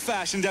me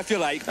new-fashioned if you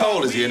like. How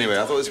old is he anyway?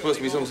 I thought there was supposed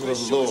to be some sort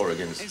of law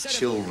against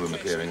children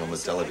appearing on the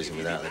television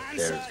without their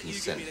parents'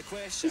 consent.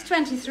 He's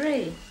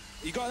 23.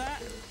 You got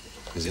that?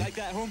 Is he? Like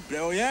that at home?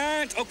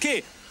 Brilliant.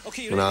 Okay.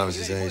 When I was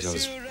his age, I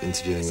was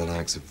interviewing the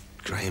likes of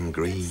Graham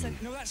Greene,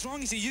 No, that's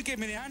wrong. You see, you gave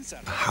me the answer.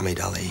 Muhammad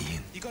Ali,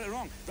 You got it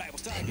wrong. Right, we'll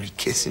start. Henry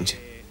Kissinger.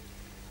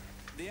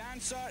 The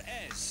answer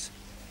is...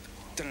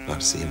 I'd like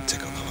to see him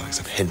take on the likes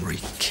of Henry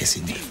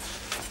Kissinger.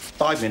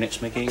 5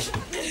 minutes, Micky.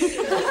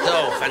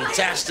 Oh,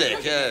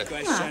 fantastic. Well,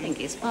 I think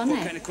he's funny.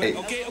 Hey.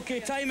 Okay,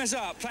 time is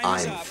up.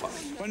 I'm funny.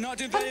 We're not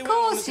doing Of very well on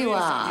course the you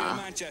field. are. You're in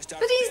Manchester.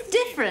 But he's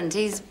different.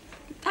 He's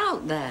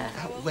out there.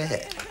 Out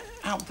where?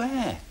 Out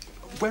there,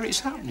 where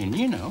it's happening,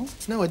 you know.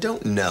 No, I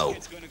don't know.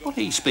 Well,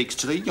 he speaks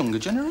to the younger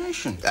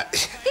generation.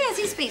 Yes,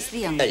 he speaks to the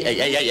younger.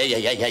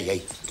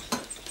 Hey.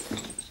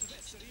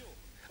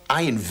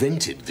 I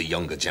invented the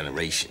younger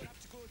generation.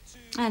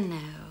 I know.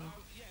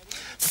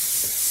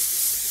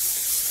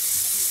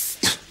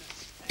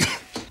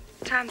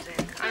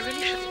 Tamsin, I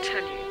really shouldn't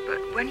tell you, but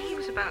when he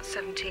was about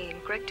 17,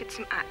 Greg did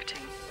some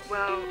acting.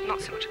 Well, not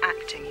so much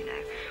acting, you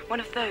know. One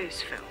of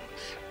those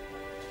films.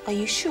 Are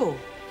you sure?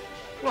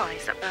 Why,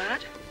 is that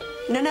bad?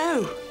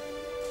 No.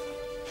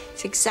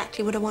 It's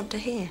exactly what I want to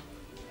hear.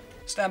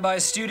 Stand by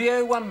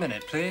studio, 1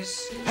 minute,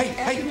 please.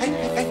 Hey,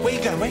 where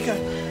you going? Where you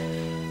going?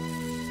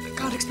 I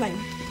can't explain.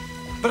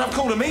 But I've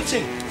called a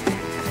meeting.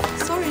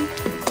 Sorry.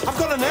 I've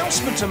got an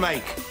announcement to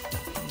make.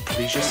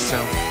 Please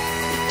yourself.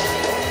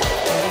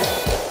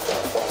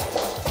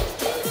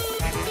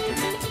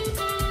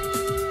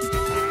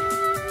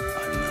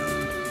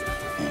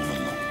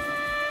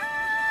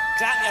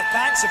 Crap your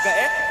pants a bit,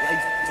 eh?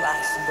 Life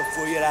flashing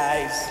before your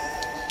eyes.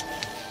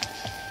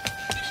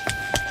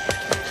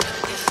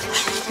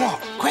 What?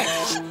 Quick! I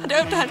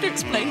don't know how to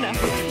explain that.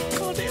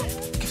 God,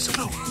 Give us a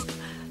clue.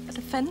 At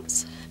the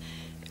fence,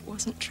 it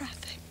wasn't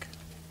traffic.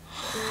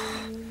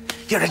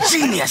 You're a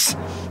genius!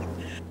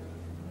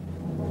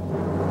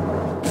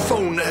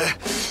 Phone,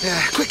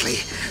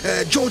 quickly.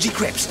 Georgie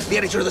Cripps, the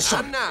editor of The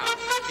Sun. And now,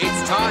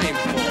 it's time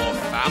for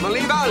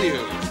Family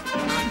Values.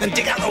 And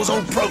dig out those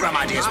old programme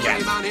ideas,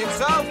 Family man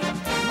himself,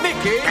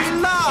 Micky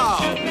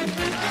Love.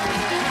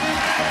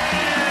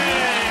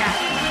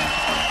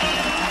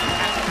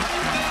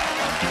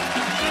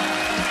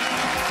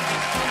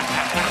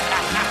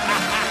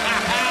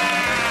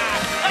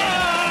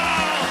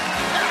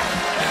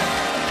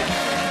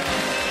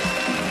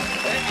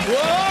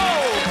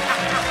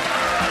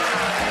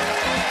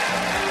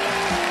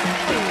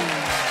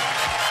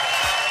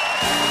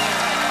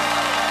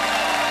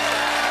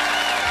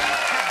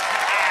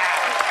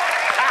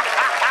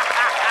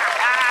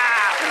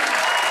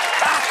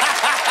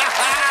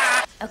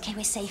 Okay,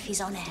 we're safe.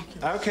 He's on air.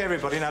 OK,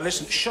 everybody, now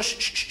listen.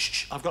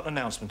 Shh. I've got an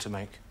announcement to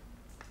make.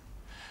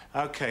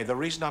 OK, the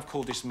reason I've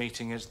called this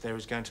meeting is there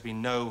is going to be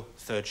no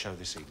third show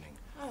this evening.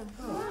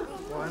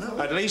 Why not?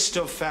 At least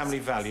of Family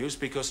Values,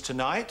 because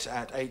tonight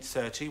at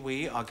 8:30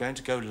 we are going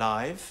to go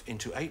live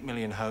into 8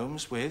 million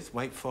homes with,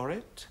 wait for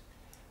it,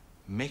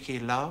 Micky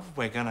Love.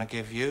 We're going to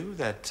give you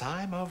the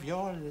time of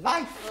your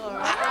life.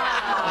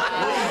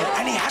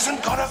 And he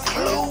hasn't got a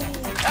clue.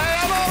 Hey,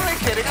 I'm only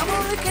kidding.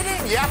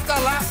 You have to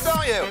laugh,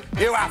 don't you?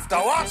 You have to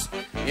what?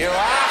 You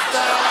have to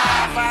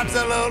laugh,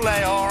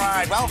 absolutely. All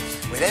right, well,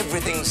 with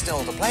everything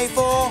still to play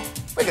for,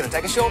 we're going to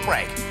take a short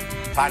break.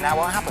 Find out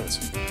what happens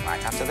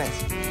right after this.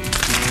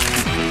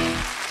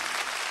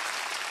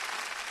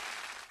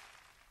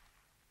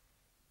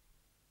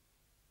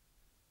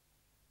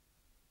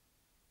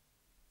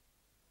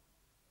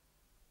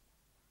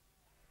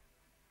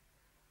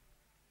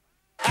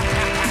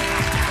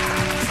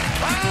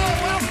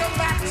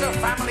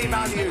 Family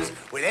Values,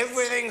 with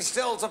everything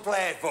still to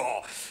play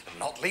for, and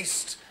not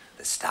least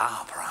the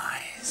star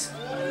prize.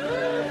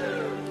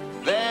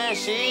 There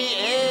she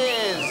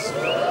is.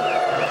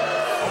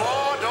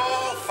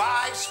 4-door,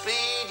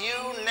 5-speed,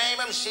 you name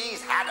them,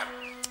 she's had them.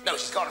 No,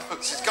 she's got them.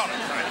 She's got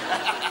them, sorry.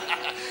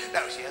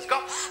 No, she has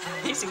got them.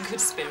 He's in good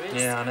spirits.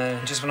 Yeah, I know.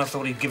 Just when I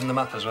thought he'd given them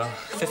up as well.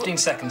 15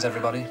 seconds,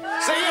 everybody.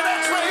 See you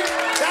next week.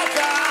 Take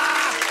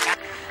care.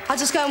 I'll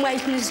just go and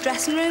wait in his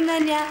dressing room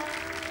then, yeah?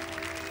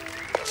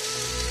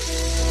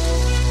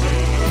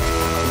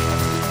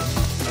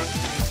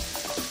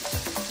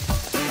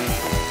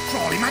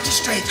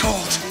 Magistrate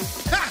Court.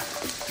 Ha!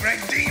 Greg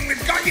Deane,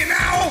 we've got you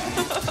now.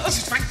 This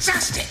is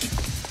fantastic.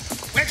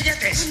 Where'd you get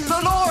this?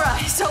 Laura,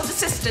 his old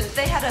assistant.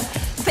 They had a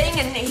thing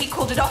and he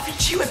called it off and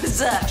she went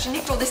berserk. She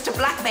nicked all this to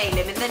blackmail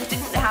him and then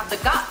didn't have the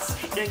guts.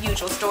 You know,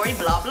 usual story,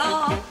 blah,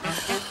 blah.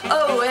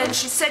 Oh, and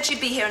she said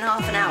she'd be here in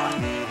half an hour.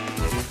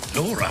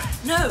 Laura?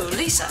 No,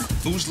 Lisa.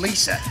 Who's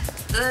Lisa?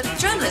 The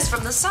journalist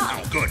from The Sun.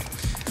 Oh, good.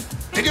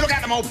 Did you look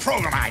at them old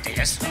programme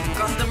ideas?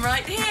 Got them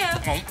right here.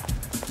 Come on.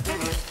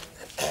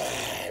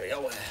 Here we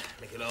go.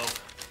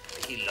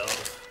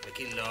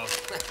 Micky Love.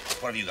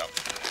 What have you got?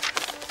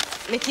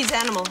 Micky's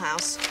Animal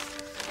House.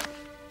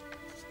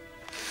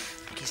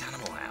 Micky's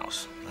Animal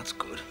House. That's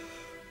good.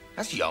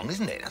 That's young,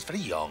 isn't it? That's very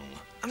young.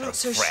 I'm not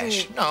so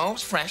fresh. sure. No,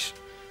 it's fresh.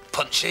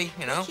 Punchy,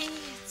 you know.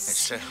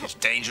 It's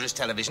dangerous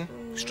television.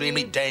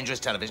 Extremely dangerous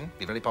television.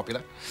 Be very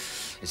popular.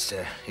 It's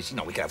you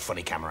know, we could have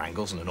funny camera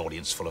angles and an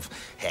audience full of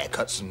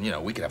haircuts, and you know,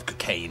 we could have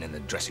cocaine in the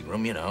dressing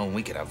room, you know, and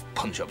we could have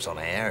punch-ups on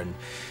air, and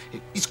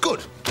it's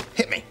good.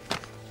 Hit me.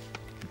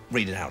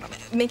 Read it out, I mean.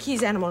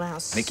 Micky's Animal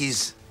House.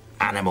 Micky's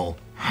Animal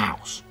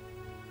House.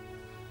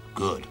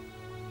 Good.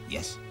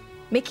 Yes.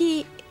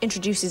 Micky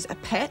introduces a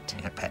pet.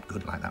 Yeah, pet.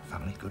 Good, like that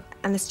family. Good.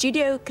 And the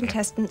studio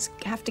contestants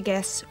have to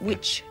guess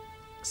which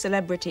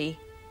celebrity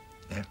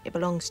it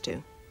belongs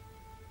to.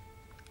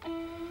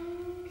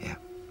 Yeah.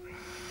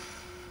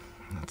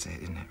 That's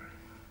it, isn't it?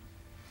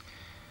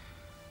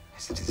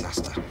 It's a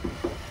disaster.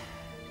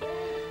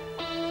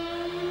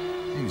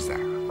 Who's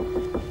that?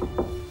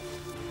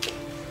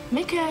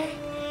 Micky.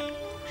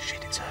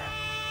 Shit, it's her.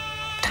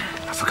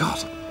 Damn, I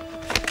forgot.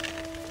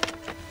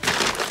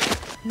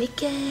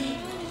 Micky.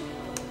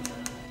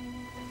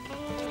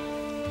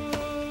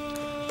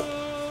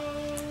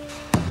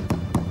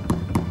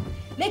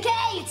 Micky,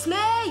 it's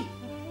me!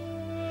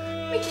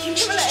 Micky, you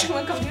never let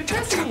anyone come to your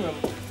dressing room.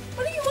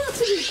 What are you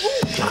wanting?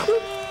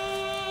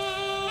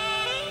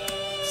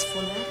 It's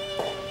funny.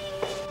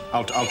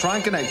 I'll try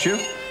and connect you.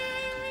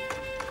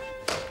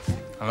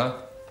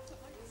 Hello?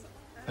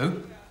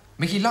 Who?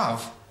 Micky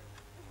Love?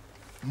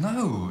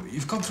 No,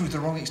 you've gone through the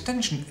wrong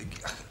extension.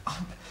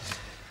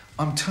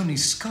 I'm Tony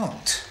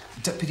Scott,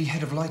 Deputy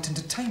Head of Light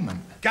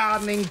Entertainment.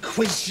 Gardening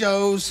quiz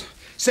shows,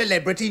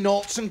 celebrity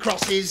noughts and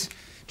crosses,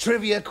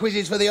 trivia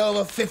quizzes for the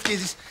over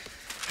 50s.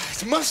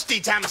 It's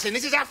musty, Tamsin.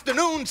 This is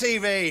afternoon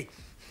TV.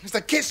 It's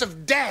the kiss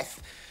of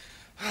death.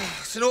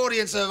 It's an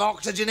audience of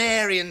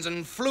octogenarians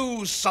and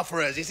flu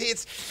sufferers. You see,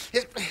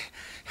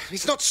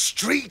 it's not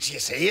street, you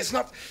see. It's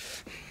not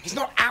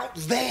out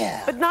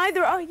there. But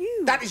neither are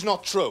you. That is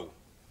not true.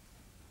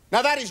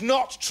 Now, that is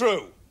not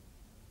true.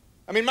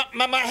 I mean,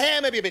 my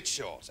hair may be a bit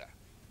shorter.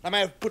 I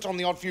may have put on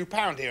the odd few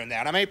pound here and there,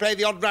 and I may play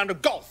the odd round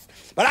of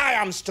golf, but I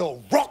am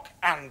still rock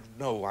and...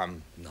 No,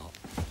 I'm not.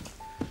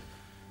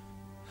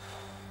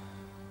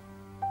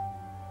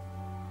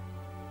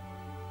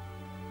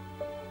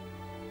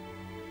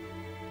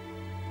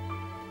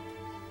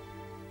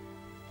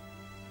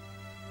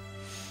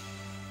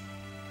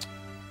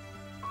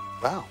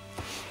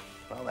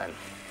 Well then.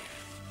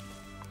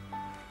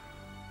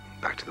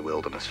 Back to the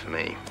wilderness for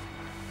me.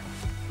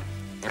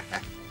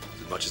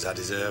 As much as I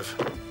deserve.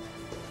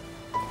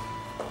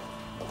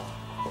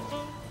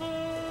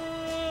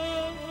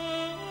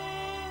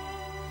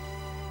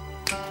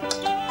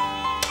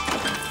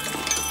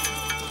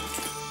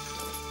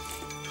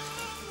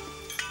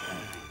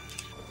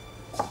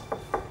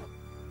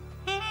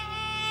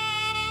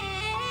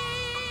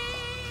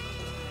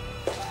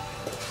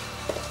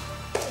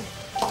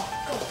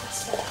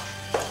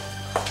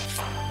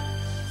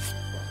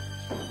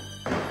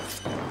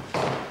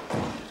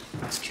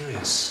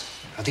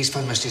 These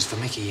phone messages for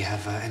Micky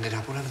have ended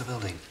up all over the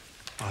building.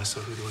 Oh, so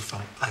who do we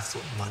find? I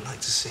thought you might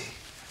like to see.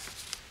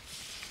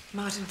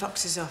 Martin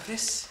Fox's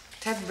office,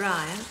 Ted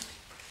Bryant,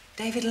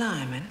 David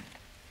Lyman.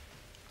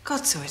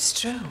 God, so it's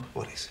true.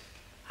 What is?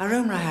 A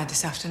rumour I heard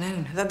this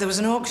afternoon that there was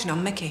an auction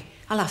on Micky.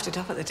 I laughed it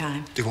off at the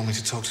time. Do you want me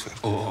to talk to him?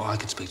 Or I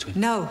could speak to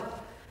him? No.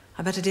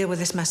 I better deal with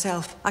this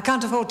myself. I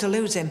can't afford to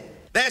lose him.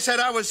 They said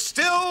I was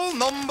still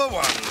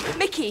 #1.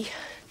 Micky,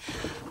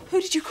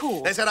 who did you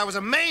call? They said I was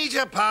a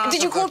major part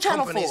Did you of call the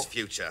Channel company's 4?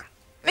 future.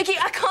 Micky,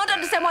 I can't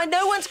understand why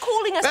no one's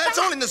calling us That's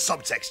back. all in the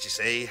subtext, you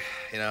see.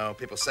 You know,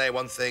 people say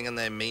one thing and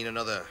they mean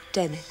another.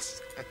 Dennis.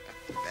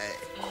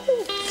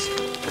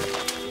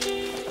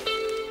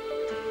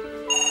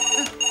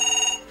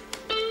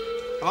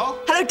 Hello?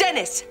 Hello,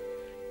 Dennis.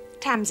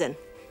 Tamsin.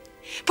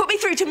 Put me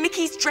through to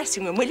Micky's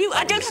dressing room, will you?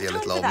 I don't You see have a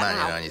time little for old that man,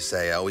 now. you know, and you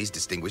say, oh, he's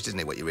distinguished, isn't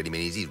he? What you really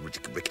mean is he's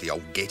rickety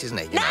old git, isn't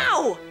he? You know?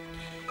 Now!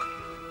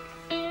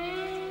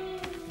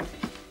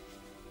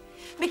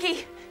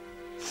 Micky,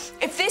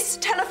 if this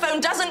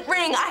telephone doesn't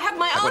ring, I have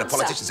my Like answer. when a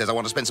politician says, I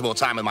want to spend some more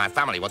time with my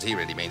family, what he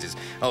really means is,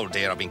 oh,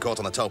 dear, I've been caught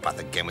on the towpath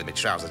again with my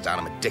trousers down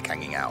and my dick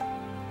hanging out.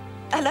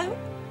 Hello?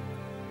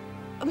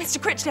 Oh, Mr.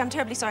 Critchley, I'm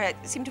terribly sorry. I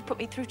seem to have put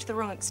me through to the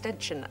wrong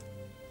extension.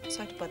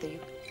 Sorry to bother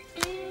you.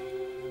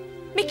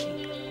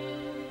 Micky,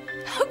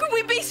 how can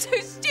we be so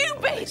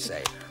stupid? They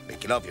say,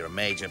 Micky Love, you're a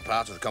major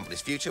part of the company's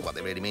future. What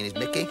they really mean is,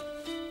 Micky,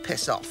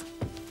 piss off.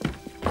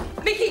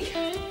 Micky!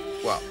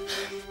 What?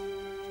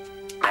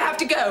 I have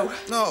to go.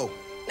 No.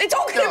 It's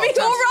all going to be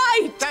all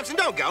right. Tamsin,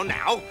 don't go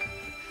now.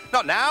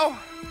 Not now.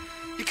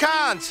 You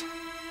can't.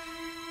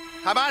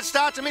 I might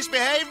start to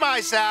misbehave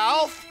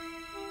myself.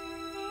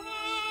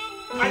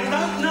 I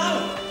don't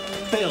know.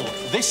 Bill,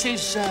 this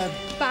is,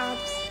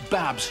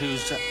 Babs,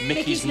 who's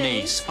Micky's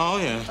niece. Oh,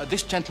 yeah.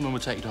 This gentleman will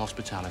take you to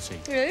hospitality.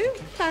 Oh,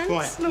 thanks,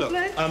 Right, lovely.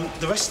 look,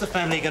 the rest of the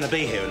family are going to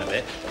be here in a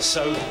bit,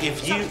 so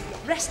if you...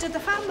 Rest of the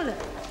family.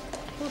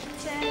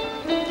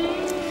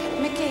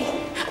 Micky,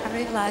 I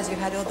realise you've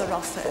had other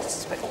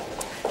offers, but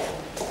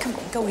come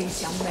on, go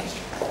easy on me.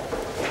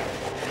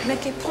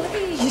 Micky,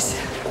 please.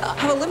 I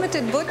have a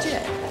limited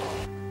budget.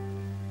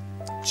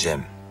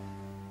 Jim,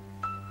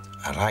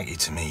 I'd like you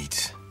to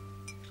meet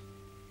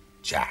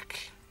Jack,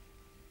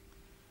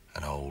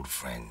 an old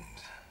friend.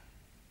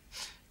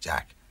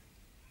 Jack,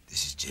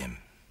 this is Jim.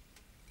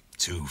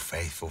 2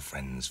 faithful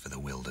friends for the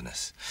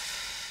wilderness.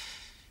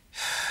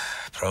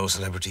 Pro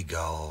celebrity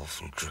golf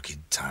and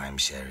crooked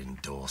timeshare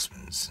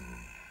endorsements,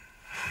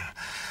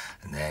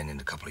 and then in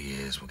a couple of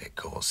years we'll get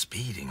caught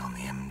speeding on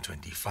the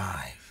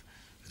M25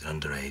 with an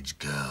underage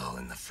girl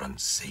in the front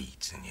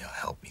seat, and you'll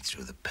help me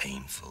through the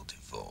painful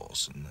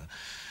divorce and the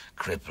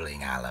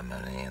crippling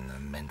alimony and the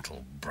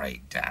mental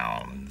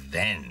breakdown. And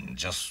then,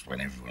 just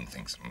when everyone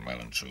thinks I'm well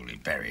and truly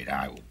buried,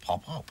 I will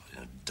pop up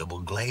in a double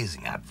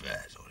glazing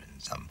advert or in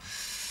some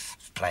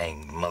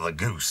playing Mother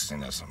Goose, you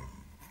know, some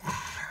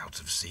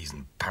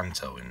out-of-season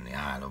panto in the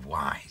Isle of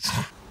Wight.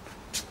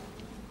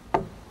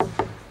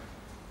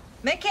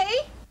 Micky?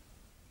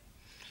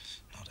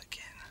 Not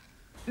again.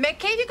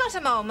 Micky, have you got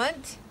a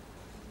moment?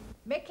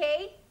 Micky,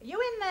 are you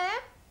in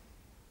there?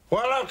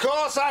 Well, of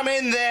course I'm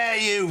in there,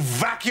 you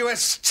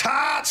vacuous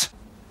tart!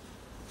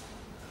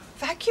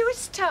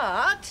 Vacuous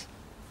tart?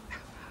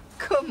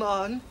 Come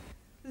on.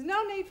 There's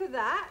no need for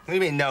that. What do you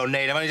mean, no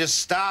need? I've only just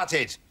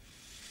started.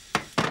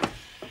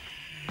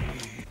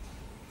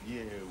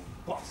 You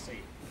bossy,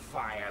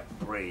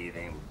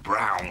 fire-breathing,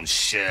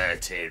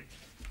 brown-shirted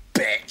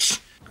bitch.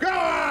 Go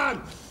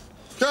on!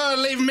 Go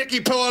on, leave Mickey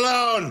Poe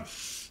alone.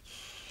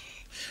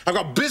 I've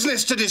got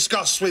business to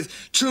discuss with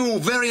two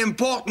very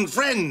important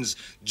friends,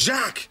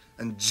 Jack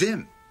and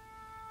Jim.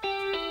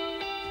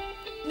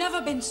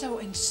 Never been so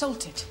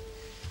insulted.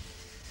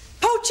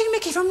 Poaching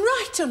Mickey from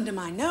right under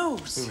my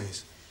nose. Who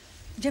is?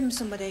 Jim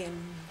somebody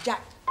and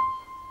Jack.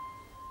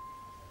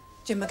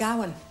 Jim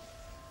McGowan.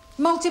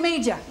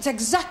 Multimedia. It's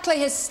exactly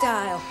his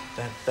style.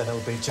 That'll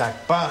be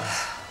Jack Barnes.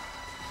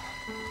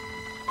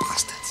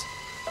 Bastards.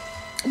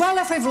 Well,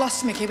 if we've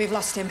lost Mickey, we've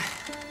lost him.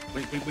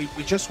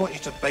 We just want you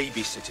to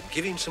babysit him,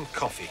 give him some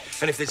coffee,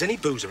 and if there's any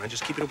booze around,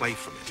 just keep it away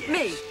from him.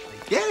 Me?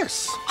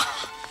 Yes.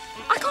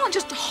 I can't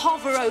just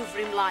hover over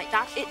him like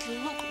that. It'll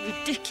look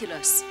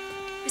ridiculous.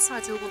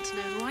 Besides, he'll want to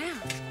know who I am.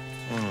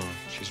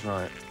 She's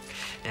right.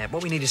 Yeah,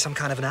 what we need is some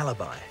kind of an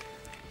alibi.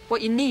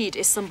 What you need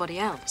is somebody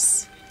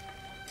else.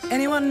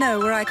 Anyone know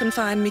where I can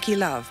find Micky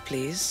Love,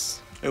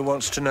 please? Who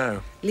wants to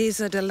know?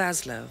 Lisa de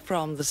Laszlo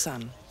from The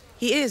Sun.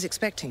 He is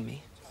expecting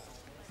me.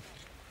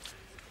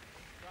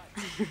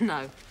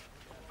 No.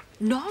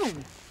 No.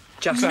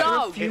 Just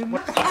no. Anyway,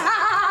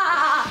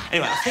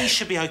 I think he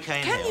should be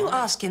okay Can you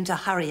ask him to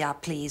hurry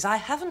up, please? I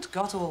haven't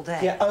got all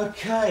day. Yeah,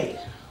 okay.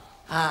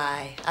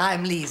 Hi,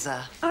 I'm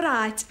Lisa. All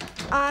right,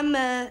 I'm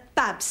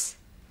Babs,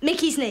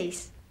 Mickey's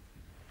niece.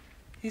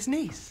 His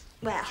niece?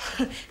 Well,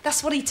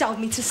 that's what he told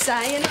me to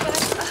say, anyway.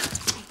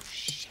 Oh,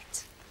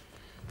 shit.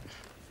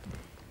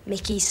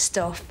 Mickey's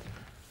stuff.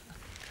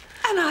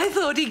 And I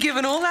thought he'd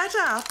given all that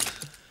up.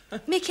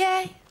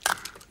 Mickey,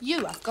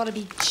 you have got to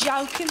be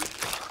joking.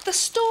 The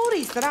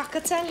stories that I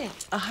could tell you.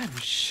 I'm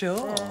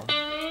sure.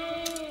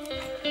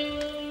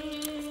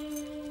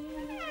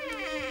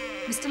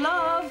 Mr.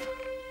 Love.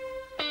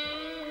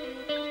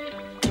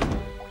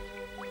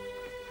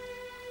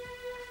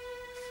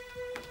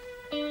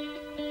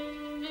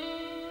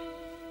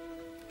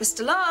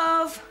 Mr.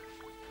 Love.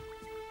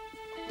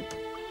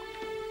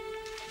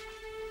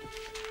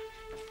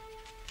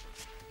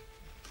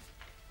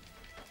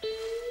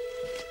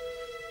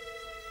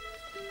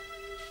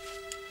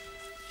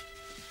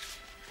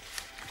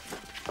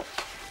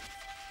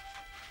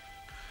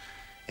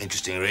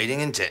 Interesting reading,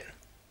 isn't it?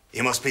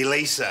 You must be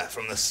Lisa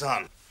from The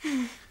Sun.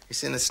 You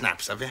seen the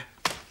snaps, have you?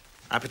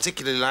 I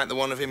particularly like the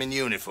one of him in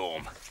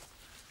uniform.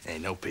 Hey,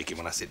 no peeking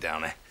when I sit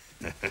down there.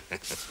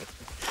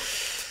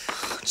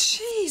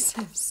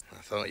 Jesus.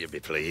 I thought you'd be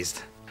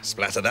pleased.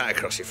 Splatter that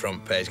across your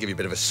front page, give you a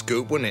bit of a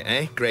scoop, wouldn't it,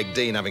 eh? Greg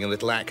Deane having a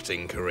little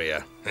acting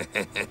career.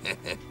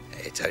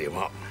 Hey, tell you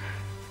what.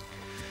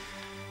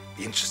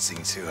 Be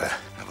interesting to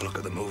have a look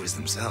at the movies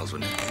themselves,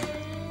 wouldn't it?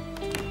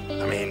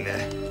 I mean,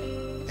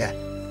 yeah.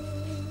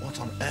 What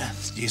on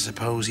earth do you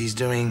suppose he's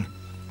doing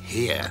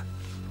here?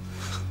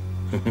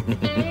 I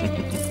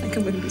think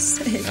I'm going to be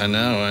sick. I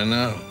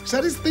know. Is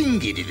that his thingy,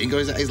 do you think, or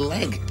is that his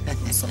leg?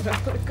 Sorry,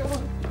 I've got to go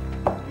on.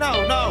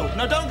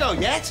 No, don't go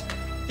yet.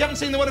 You haven't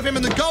seen the one of him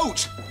and the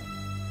goat.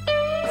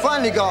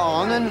 Finally got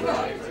on, and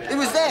it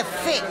was there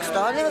fixed.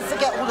 I'll never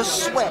forget all the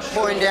sweat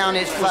pouring down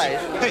his face.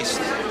 Pissed?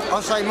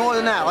 I'll say more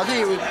than that. I think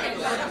it was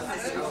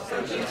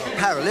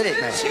paralytic,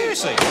 man.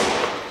 Seriously?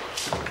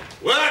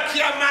 Work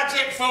your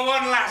magic for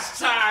one last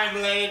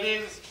time,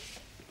 ladies.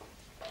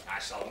 I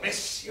shall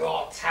miss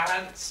your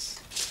talents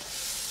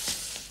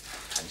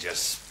and your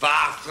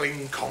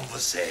sparkling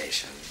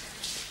conversation.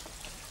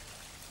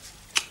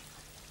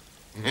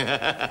 Do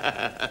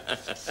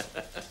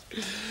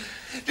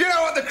you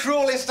know what the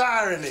cruelest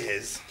irony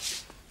is?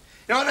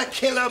 You know what the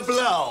killer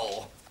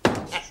blow?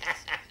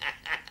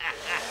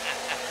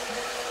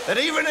 That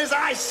even as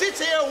I sit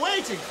here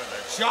waiting for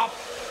the chop,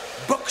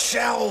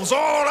 bookshelves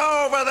all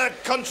over the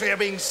country are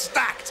being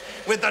stacked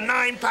with the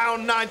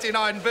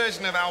 £9.99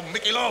 version of our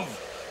Micky Love.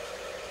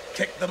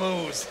 Kick the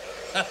booze.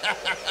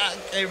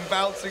 Came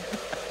bouncing.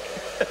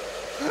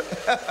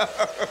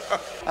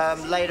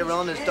 Later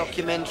on, as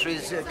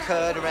documentaries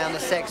occurred around the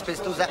Sex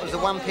Pistols, that was the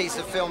one piece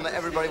of film that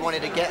everybody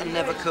wanted to get and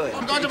never could.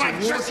 I'm going to my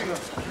dressing room.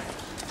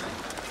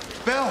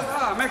 Bill.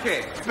 Ah,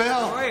 Mickey. Bill.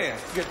 How are you?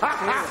 Good to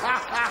see you.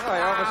 Oh,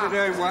 you're obviously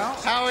doing well.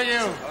 How are you?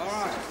 All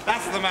right.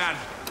 That's the man.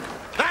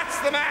 That's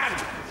the man.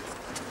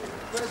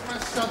 Where's my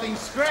sodding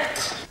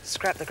script?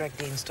 Scrap the Greg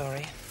Deane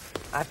story.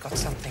 I've got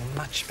something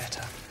much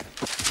better.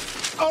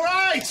 All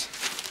right.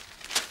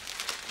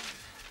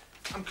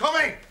 I'm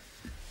coming.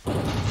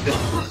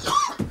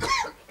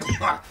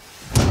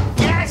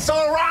 Yes,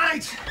 all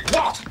right.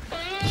 What?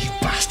 You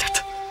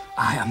bastard.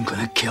 I am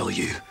gonna kill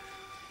you.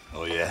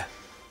 Oh, yeah?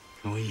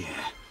 Oh, yeah.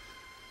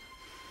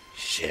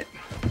 Shit.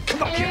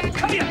 Come on, kid.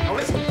 Come here. Oh,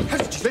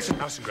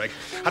 listen, Greg.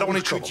 I don't want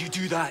to trouble. How could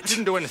you do that? I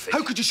didn't do anything.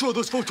 How could you show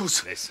those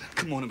photos? Listen.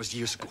 Come on, it was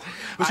years ago.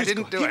 I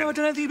didn't do it. You know, I don't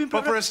know anything you've been.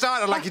 But for a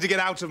start, I'd like you to get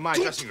out of my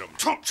dressing room.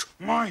 Touch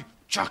my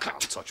jacket. I'll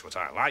touch what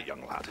I like,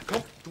 young lad.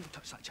 Go. Don't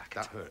touch that jacket.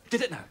 That hurt.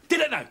 Did it now. Did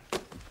it now.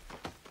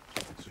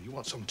 So you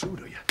want some too,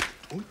 do you?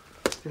 Oh,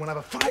 you want to have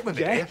a fight with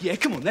me? Yeah, yeah,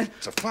 come on then.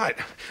 It's a fight.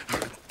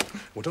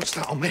 Well, don't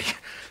start on me.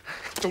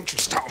 Don't you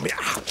start on me.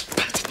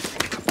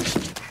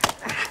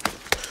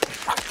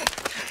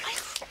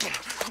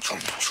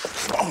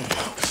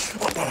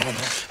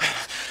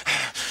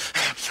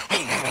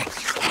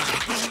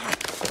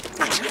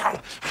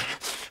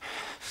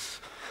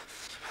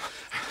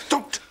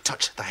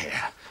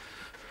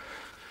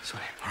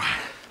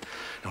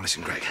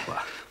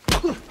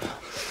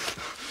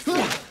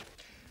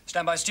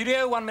 Stand by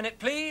studio, 1 minute,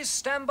 please.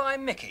 Stand by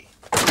Mickey.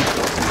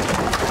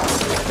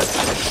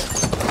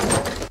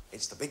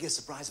 It's the biggest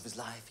surprise of his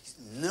life. He's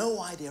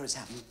no idea it's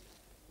happening.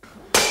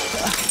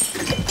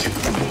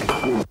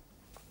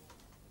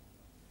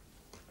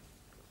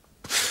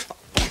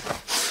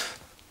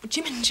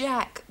 Jim and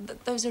Jack,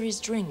 those are his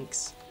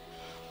drinks.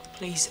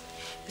 Please,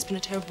 there's been a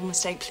terrible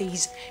mistake.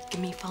 Please, give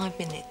me 5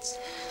 minutes.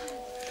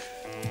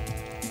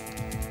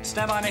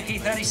 Stand by, Mickey,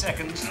 30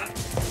 seconds.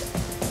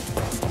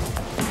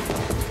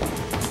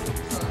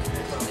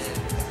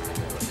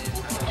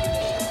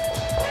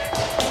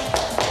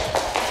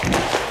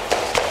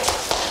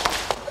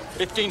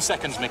 "15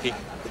 seconds, Mickey."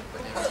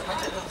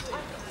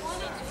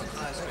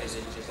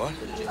 What?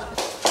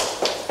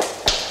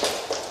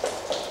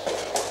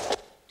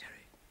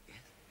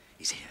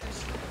 He's here.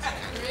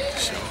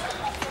 Sure.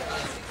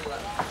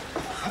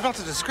 I've not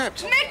the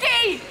script.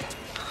 Mickey!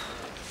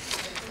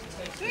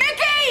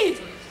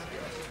 Mickey!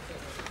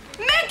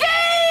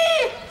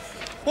 Mickey!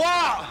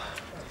 What?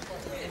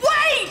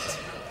 Wait!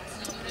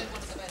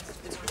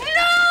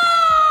 No!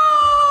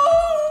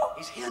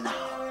 He's here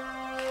now.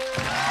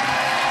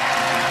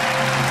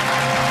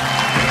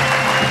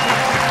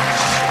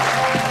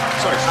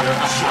 Sorry,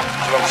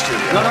 wrong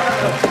studio. No.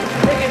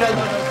 Mickey, no.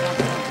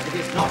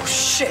 Oh,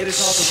 shit,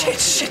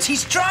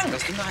 he's drunk.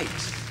 That's tonight.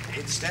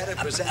 Instead of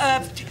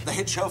presenting the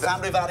hit show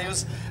Family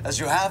Values, as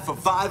you have for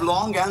 5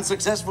 long and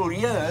successful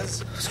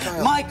years,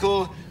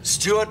 Michael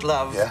Stuart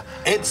Love,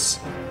 it's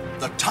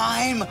the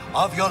time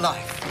of your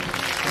life.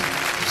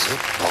 Is it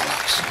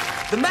bollocks?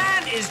 The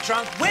man is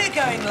drunk, we're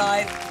going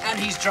live, and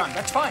he's drunk.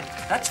 That's fine.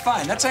 That's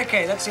fine. That's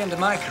okay. That's the end of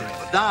my career.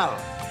 But now,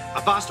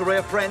 a vast array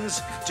of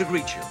friends to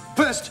greet you.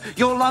 First,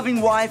 your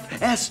loving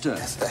wife, Esther.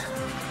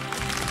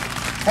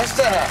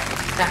 Esther!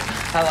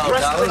 Hello,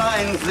 darling.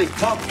 Lines, the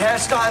top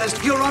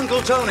hairstylist, your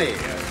Uncle Tony.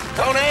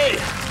 Tony!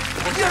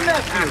 Your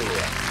nephew,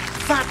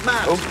 Fat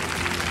Matt. Oh.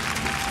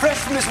 Fresh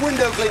from his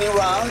window cleaning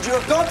round,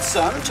 your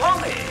godson,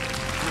 Tommy.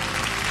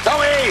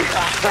 Tommy!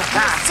 Your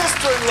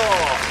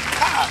sister-in-law,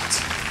 Pat.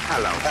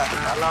 Hello.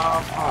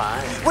 Hello. All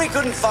right. We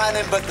couldn't find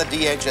him, but the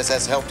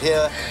DHSS helped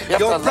here. You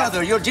Your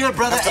brother, your dear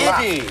brother,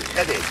 Eddie.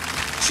 Eddie.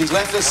 She's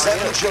left us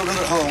 7 children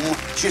at home.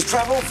 She's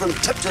travelled from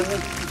Tipton.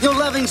 Your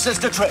loving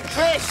sister,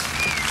 Trish.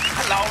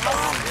 Hello,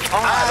 Mom.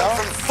 And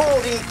from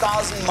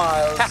 14,000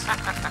 miles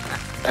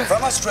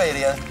from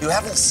Australia. You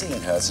haven't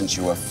seen her since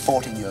you were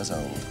 14 years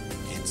old.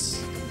 It's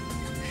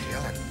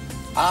Ellen.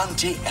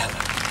 Auntie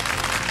Ellen.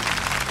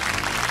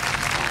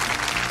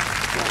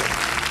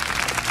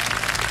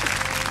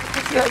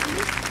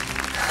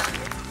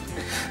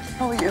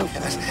 How are you?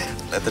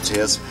 Let the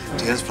tears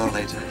flow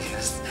later.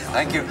 Yes.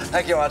 Thank you,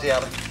 Auntie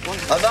Ellen.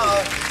 And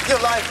now, your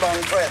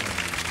lifelong friend.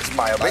 It's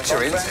my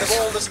obituary, friend isn't of it?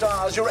 all the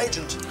stars, your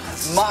agent,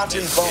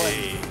 Martin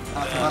Bowen.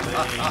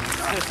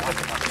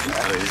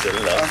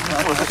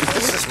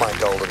 This is my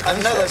golden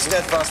Another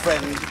steadfast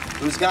friend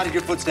who's guided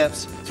your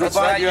footsteps through That's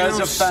 5 right, years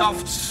you of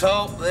soft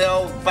soap, the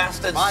old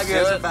bastard. 5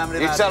 years of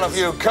family You tell a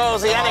values. few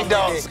cozy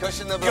anecdotes.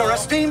 Cushion the blow. Your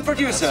esteemed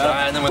producer, That's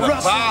right, and then when the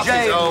Russell party's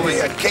James. over,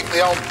 you kick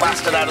the old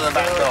bastard out of the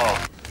back door.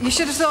 You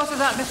should have thought of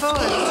that before,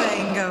 as the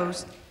saying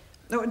goes.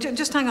 No,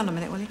 just hang on a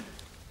minute, will you?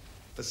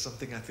 There's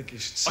something I think you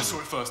should see. I saw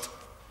it first.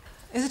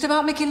 Is it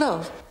about Micky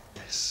Love?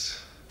 Yes.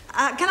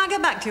 Can I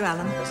get back to you,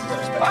 Alan?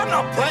 I'm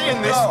not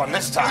playing this one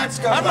this time.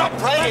 I'm not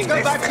playing Let's go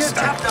this back to this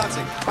your time. tap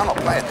dancing. I'm not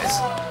playing this.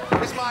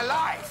 It's my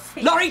life.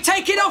 Laurie,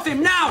 take it off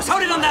him now!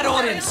 Hold it on that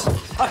audience!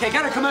 Okay,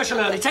 get a commercial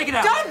early. Take it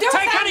out. Don't do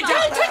Take that! it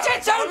Don't down. touch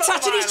it! Don't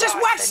touch it! He's just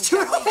waxed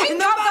you off in Think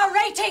the of mouth. the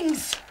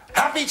ratings!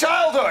 Happy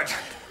childhood.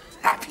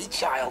 Happy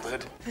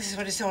childhood. This is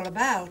what it's all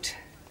about.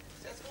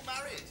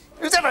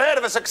 Who's ever heard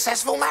of a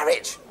successful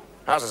marriage?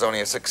 Ours was only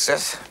a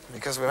success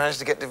because we managed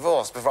to get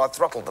divorced before I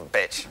throttled the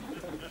bitch.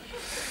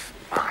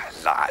 My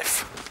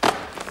life.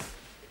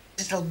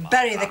 It'll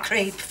bury the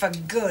creep for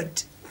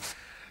good.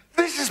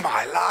 This is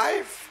my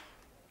life.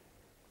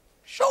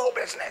 Show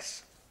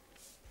business.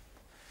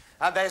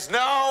 And there's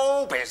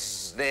no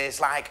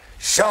business like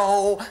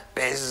show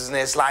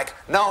business like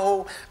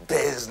no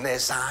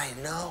business I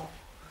know.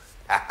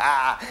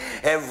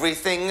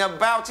 Everything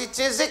about it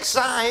is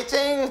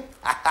exciting.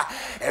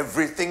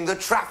 Everything the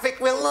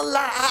traffic will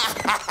allow.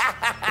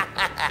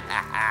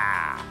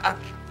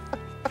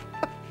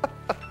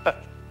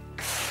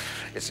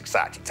 It's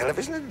exciting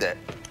television, isn't it?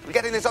 You're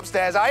getting this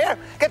upstairs, are you?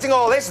 Getting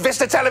all this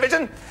Vista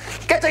television?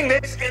 Getting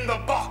this in the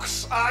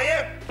box, are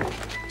you?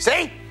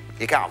 See?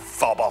 You can't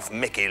fob off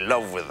Micky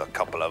Love with a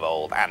couple of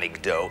old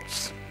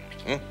anecdotes.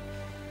 You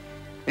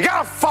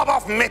can't fob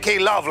off Micky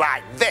Love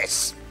like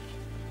this.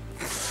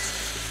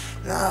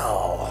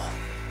 No.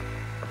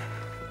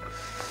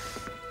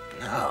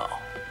 No.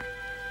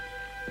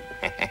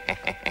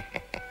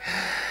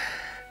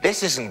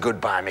 This isn't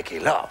Goodbye, Micky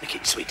Love. Micky,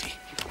 sweetie.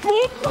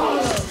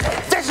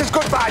 This is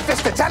Goodbye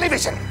Vista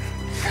Television.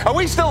 Are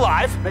we still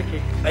live?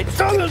 Mickey. Are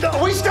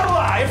we still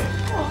live?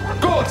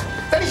 Good.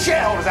 Any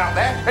shareholders out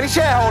there? Any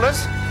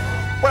shareholders?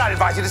 Well, I'd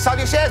advise you to sell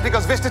your shares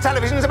because Vista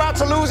Television is about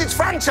to lose its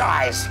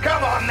franchise.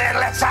 Come on, then,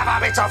 let's have a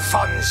bit of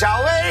fun,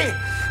 shall we?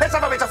 Let's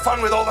have a bit of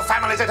fun with all the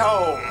families at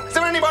home. Is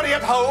there anybody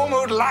at home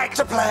who'd like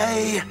to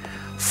play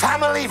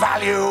Family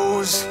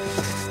Values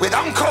with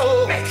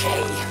Uncle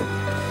Micky?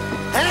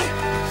 Eh?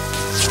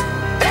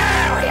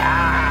 There we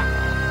are!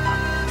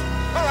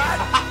 All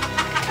right.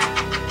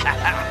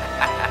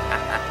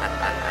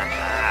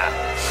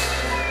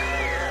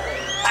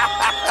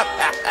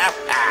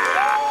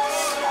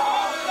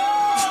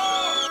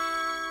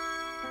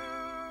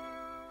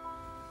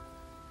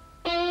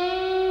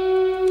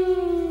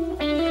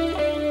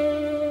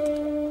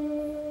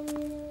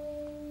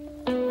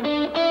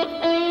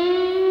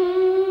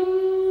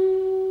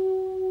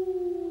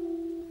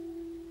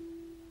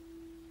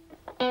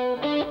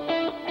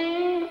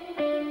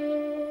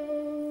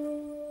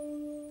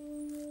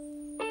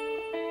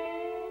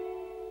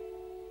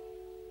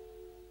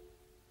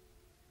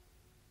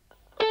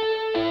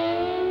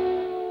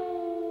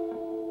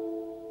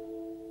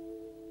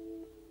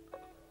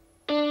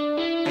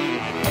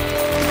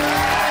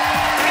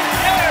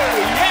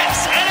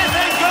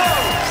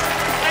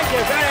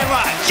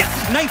 Yeah,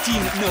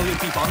 19 million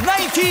people.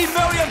 19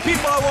 million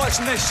people are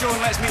watching this show,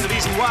 and let's meet the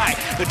reason why.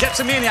 The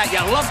dipsomaniac you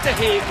love to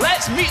hate.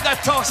 Let's meet the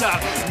tosser,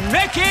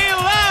 Micky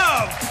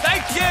Love.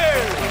 Thank you.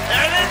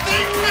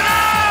 Anything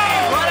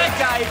goes. What a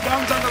guy.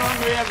 Comes on the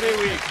runway every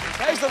week.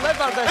 How's the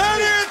liver this week?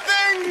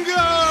 Anything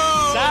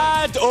goes.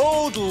 Sad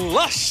old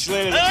lush,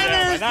 ladies and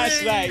gentlemen.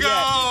 That's right, Anything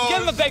yeah.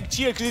 Give him a big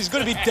cheer because he's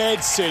going to be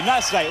dead soon.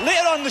 That's right.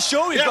 Later on in the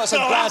show, we've got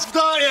some brass...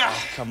 Yeah.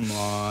 Come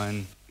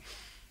on.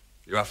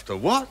 You're after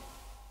what?